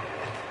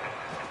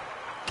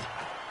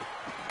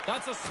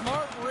 That's a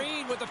smart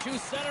read with the two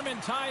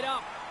centermen tied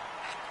up.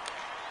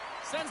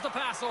 Sends the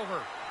pass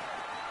over.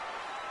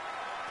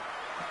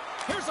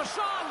 Here's a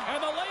shot,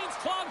 and the lane's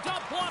clogged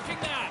up, blocking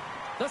that.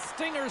 The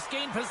Stingers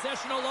gain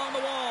possession along the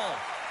wall.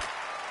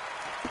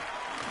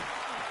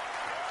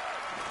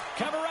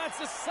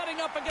 Kavaratz is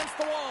setting up against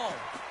the wall.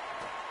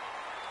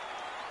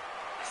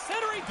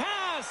 Centering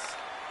pass.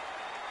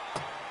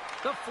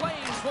 The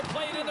Flames will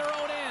play it in their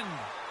own end.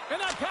 And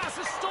that pass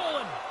is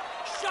stolen.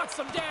 Shuts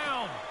them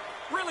down.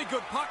 Really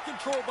good puck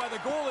control by the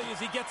goalie as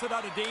he gets it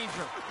out of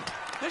danger.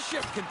 This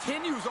shift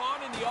continues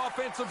on in the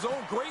offensive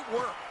zone. Great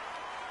work.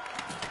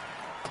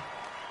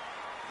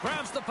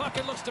 Grabs the puck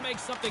and looks to make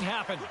something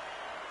happen.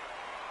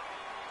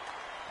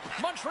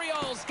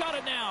 Montreal's got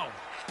it now.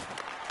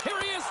 Here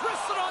he is,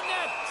 wrists it on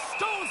net.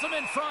 Stones him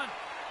in front.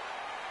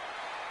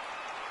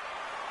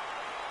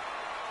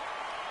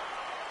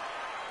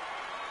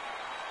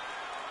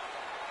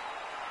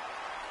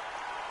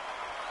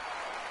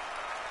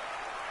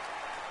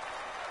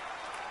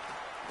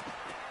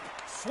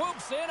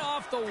 swoops in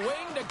off the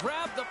wing to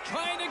grab the...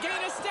 Trying to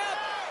gain a step.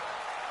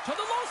 To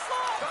the low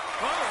slot.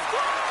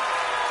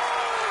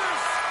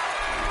 Scores!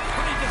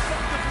 Pretty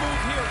deceptive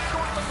move here.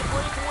 Shortly the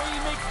breakaway,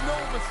 he makes no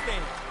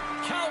mistake.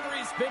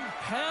 Calgary's been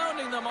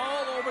pounding them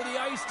all over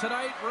the ice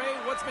tonight. Ray,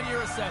 what's been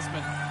your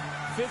assessment?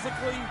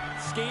 Physically,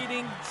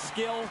 skating,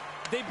 skill,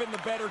 they've been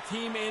the better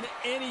team in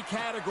any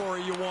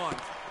category you want.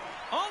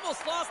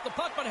 Almost lost the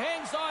puck, but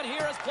hangs on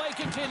here as play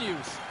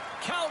continues.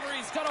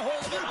 Calgary's got a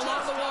hold of it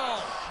along the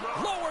wall.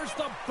 Lowers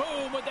the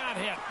boom with that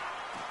hit.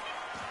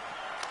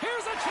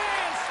 Here's a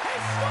chance. He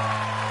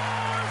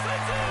scores!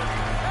 It's in!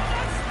 And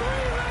that's 3,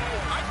 Ray!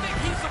 I think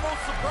he's the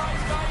most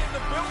surprised guy in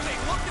the building.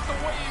 Look at the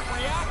way he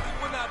reacted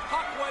when that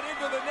puck went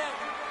into the net.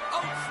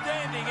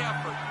 Outstanding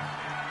effort.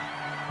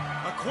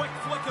 A quick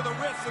flick of the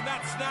wrist, and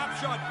that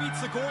snapshot beats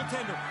the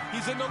goaltender.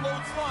 He's in the low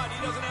slot. He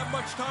doesn't have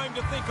much time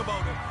to think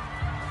about it.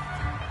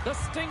 The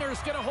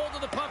Stingers get a hold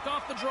of the puck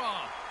off the draw.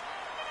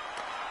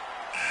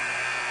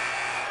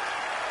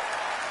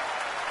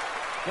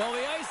 Well,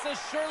 the ice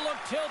has sure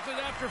looked tilted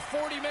after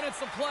 40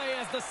 minutes of play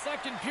as the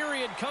second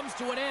period comes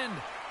to an end.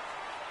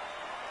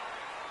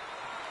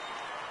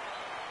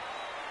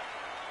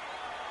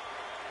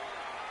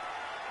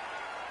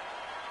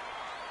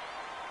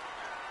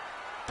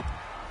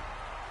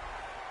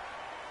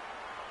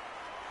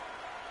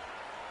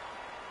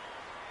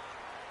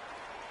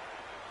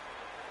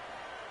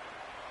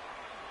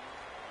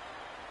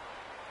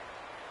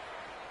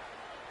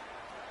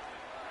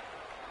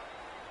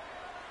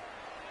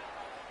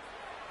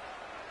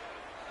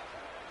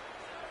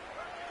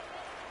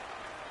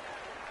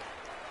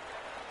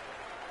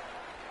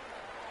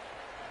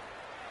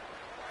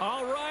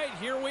 All right,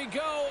 here we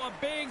go. A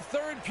big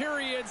third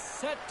period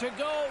set to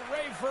go.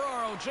 Ray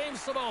Ferraro, James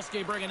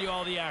Cebulski bringing you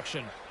all the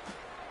action.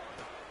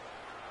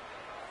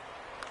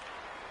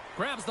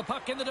 Grabs the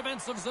puck in the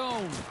defensive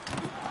zone.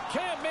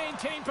 Can't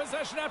maintain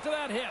possession after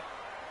that hit.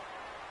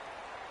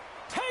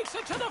 Takes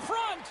it to the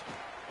front.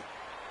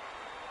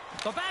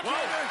 The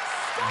backhander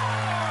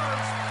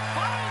scores!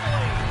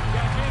 Finally!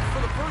 Yeah, James,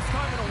 for the first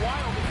time in a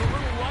while, there's a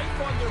little life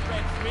on their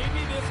bench.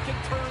 Maybe this can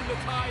turn the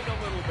tide a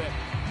little bit.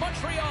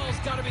 Montreal's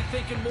got to be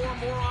thinking more and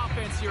more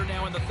offense here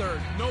now in the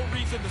third. No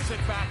reason to sit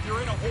back.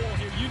 You're in a hole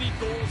here. You need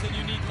goals, and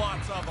you need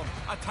lots of them.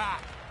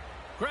 Attack.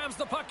 Grabs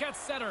the puck at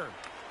center.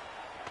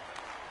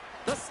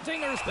 The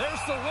Stingers,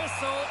 there's the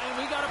whistle, and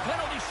we got a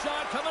penalty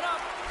shot coming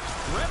up.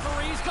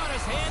 Referee's got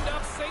his hand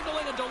up,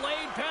 signaling a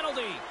delayed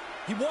penalty.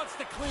 He wants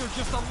to clear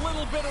just a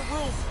little bit of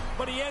room,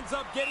 but he ends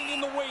up getting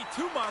in the way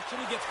too much,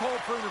 and he gets called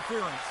for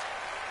interference.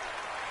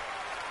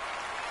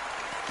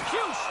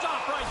 Huge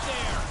stop right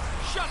there.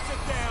 Shuts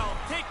it down.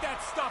 Take that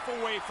stuff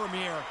away from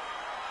here.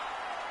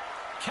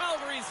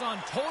 Calgary's on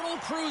total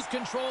cruise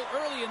control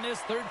early in this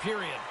third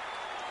period.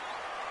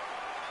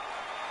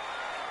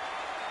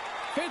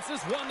 Fitz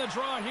has won the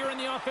draw here in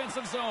the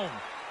offensive zone.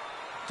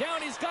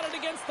 Downey's got it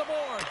against the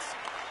boards.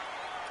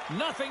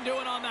 Nothing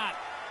doing on that.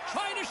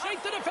 Trying to shake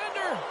the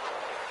defender.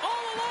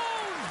 All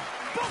alone.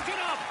 Broken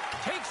up.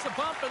 Takes the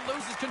bump and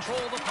loses control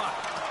of the puck.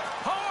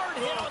 Hard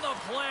hit on the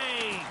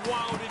play.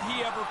 Wow, did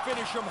he ever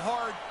finish him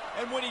hard.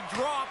 And when he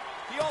dropped,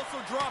 he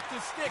also dropped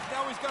his stick.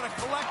 Now he's got to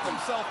collect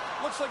himself.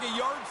 Looks like a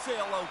yard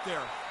sale out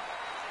there.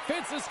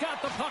 Fitz has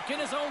got the puck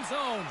in his own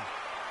zone.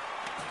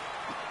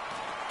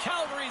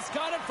 Calgary's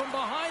got it from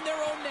behind their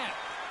own net.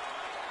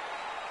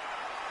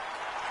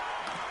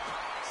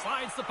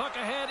 Slides the puck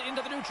ahead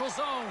into the neutral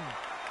zone.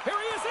 Here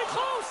he is in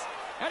close.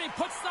 And he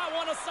puts that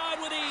one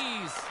aside with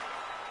ease.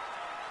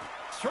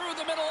 Through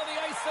the middle of the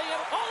ice, they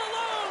have all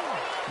alone.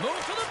 Move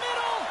to the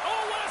middle.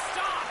 Oh, what a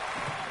stop.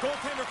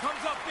 Goaltender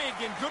comes up big,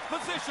 in good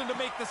position to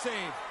make the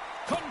save.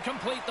 Couldn't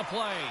complete the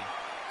play.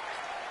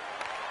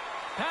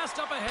 Passed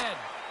up ahead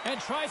and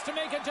tries to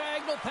make a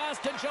diagonal pass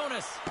to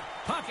Jonas.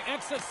 Puck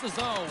exits the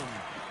zone.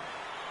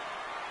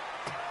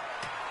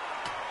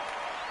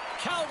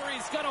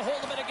 Calgary's got a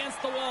hold of it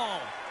against the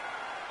wall.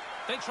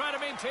 They try to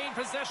maintain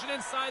possession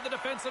inside the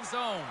defensive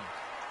zone.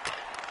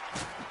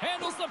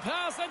 Handles the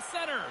pass at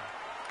center.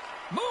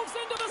 Moves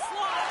into the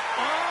slot.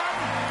 On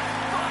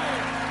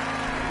fire.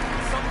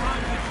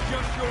 Sometimes it's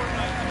just your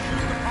night to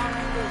shoot the puck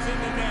that goes in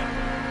the net.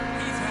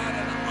 He's had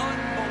an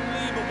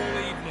unbelievable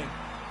evening.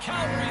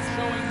 Calgary's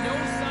showing no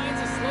signs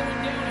of slowing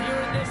down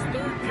here in this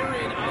third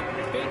period. Up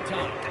big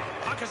time.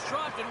 Puck is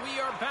dropped and we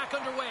are back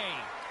underway.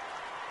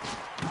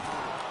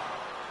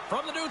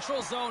 From the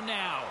neutral zone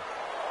now.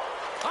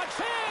 A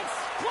chance!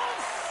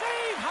 Glove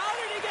save! How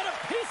did he get a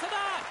piece of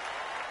that?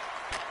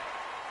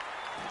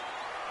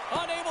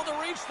 Unable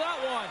to reach that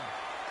one.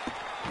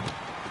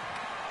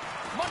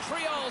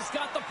 Montreal's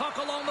got the puck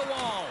along the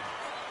wall.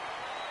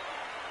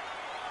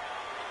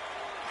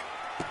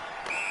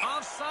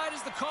 Offside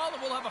is the call,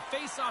 and we'll have a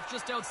face-off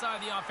just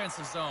outside the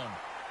offensive zone.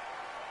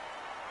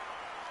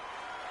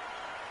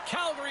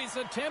 Calgary's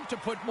attempt to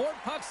put more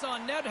pucks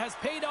on net has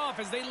paid off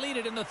as they lead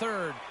it in the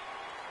third.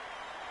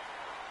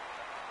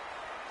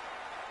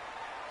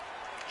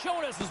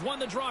 Jonas has won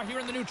the draw here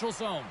in the neutral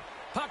zone.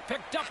 Puck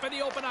picked up in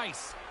the open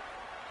ice.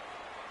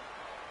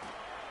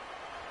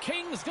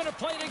 King's going to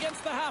play it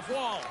against the half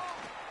wall.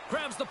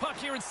 Grabs the puck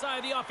here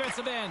inside the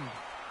offensive end.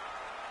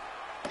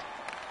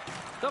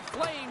 The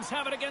Flames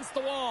have it against the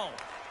wall.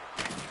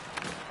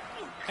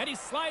 And he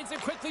slides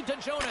it quickly to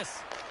Jonas.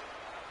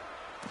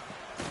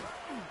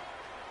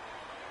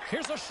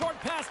 Here's a short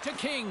pass to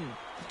King.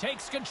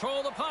 Takes control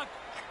of the puck.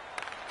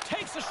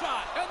 Takes a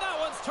shot, and that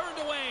one's turned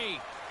away.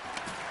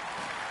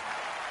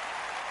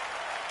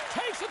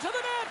 Takes it to the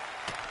net.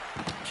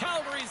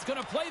 Calgary's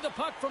going to play the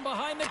puck from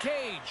behind the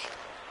cage.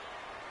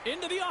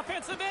 Into the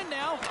offensive end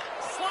now.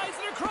 Slides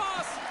it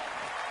across.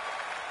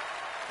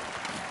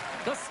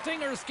 The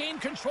Stingers gain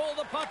control of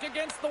the puck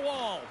against the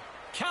wall.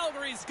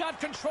 Calgary's got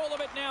control of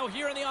it now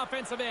here in the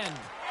offensive end.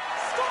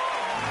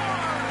 Scores!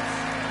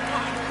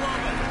 I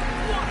love it.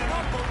 What an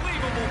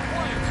unbelievable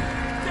play.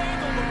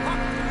 Dangle the puck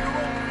to your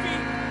own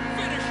feet.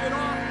 Finish it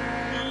off.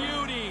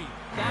 Beauty.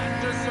 That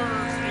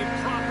deserves a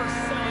proper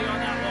silly on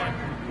that one.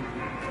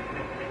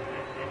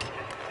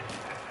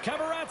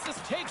 Kavaratsis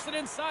takes it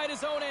inside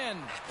his own end.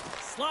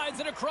 Slides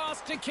it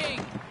across to King.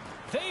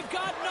 They've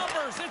got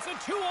numbers. It's a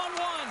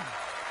 2-on-1.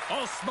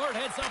 Oh, smart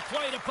heads-up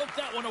play to put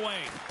that one away.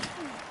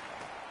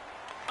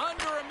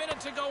 Under a minute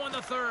to go in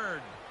the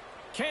third.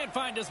 Can't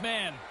find his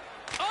man.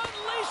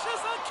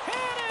 Unleashes a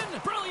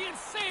cannon! Brilliant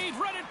save,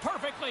 read it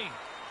perfectly.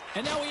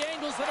 And now he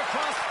angles it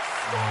across.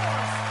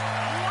 Scores!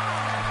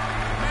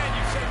 Wow! Man,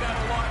 you say that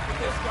a lot with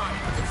this guy.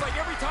 It's like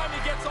every time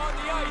he gets on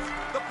the ice,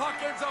 the puck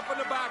ends up in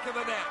the back of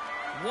the net.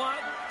 What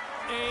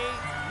a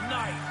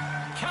night.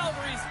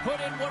 Calgary's put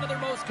in one of their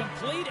most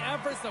complete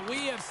efforts that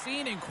we have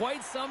seen in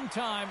quite some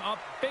time. Up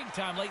big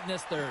time late in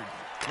this third.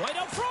 Right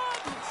up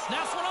front.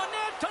 Snaps one on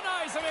net.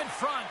 Denies him in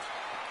front.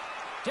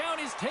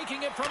 Downey's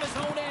taking it from his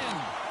own end.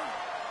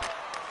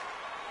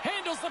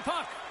 Handles the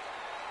puck.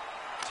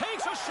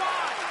 Takes a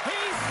shot. He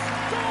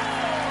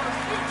scores.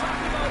 You talk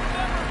about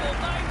memorable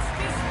nights.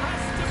 This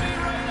has to be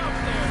right up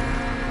there.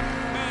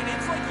 Man,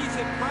 it's like he's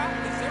in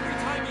practice. Every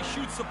time he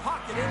shoots the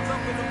puck, it ends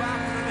up in the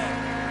back of the net.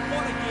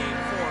 What a game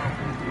for him.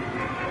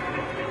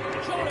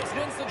 Jonas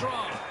wins the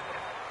draw.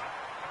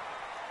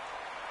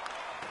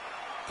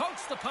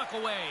 Pokes the puck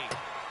away.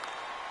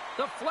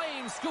 The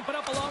Flames scoop it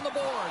up along the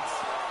boards.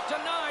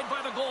 Denied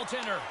by the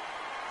goaltender.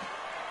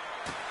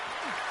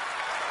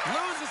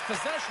 Loses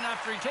possession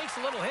after he takes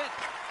a little hit.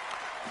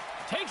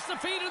 Takes the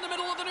feed in the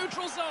middle of the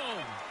neutral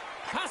zone.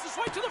 Passes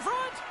right to the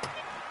front.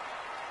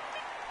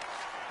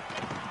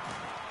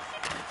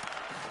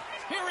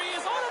 Here he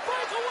is on a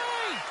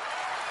breakaway.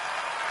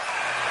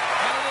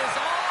 And it is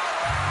all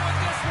over with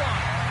this one.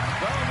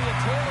 Well, it'll be a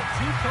tale of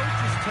two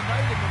coaches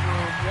tonight in the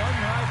room. One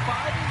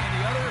high-fiving and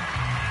the other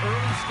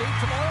early skate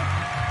tomorrow.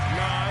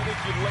 No, I think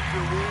you'd lick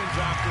your wounds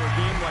after a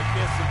game like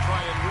this and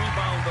try and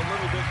rebound a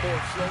little bit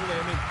more slowly.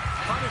 I mean,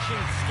 punishing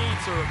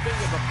skates are a thing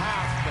of the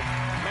past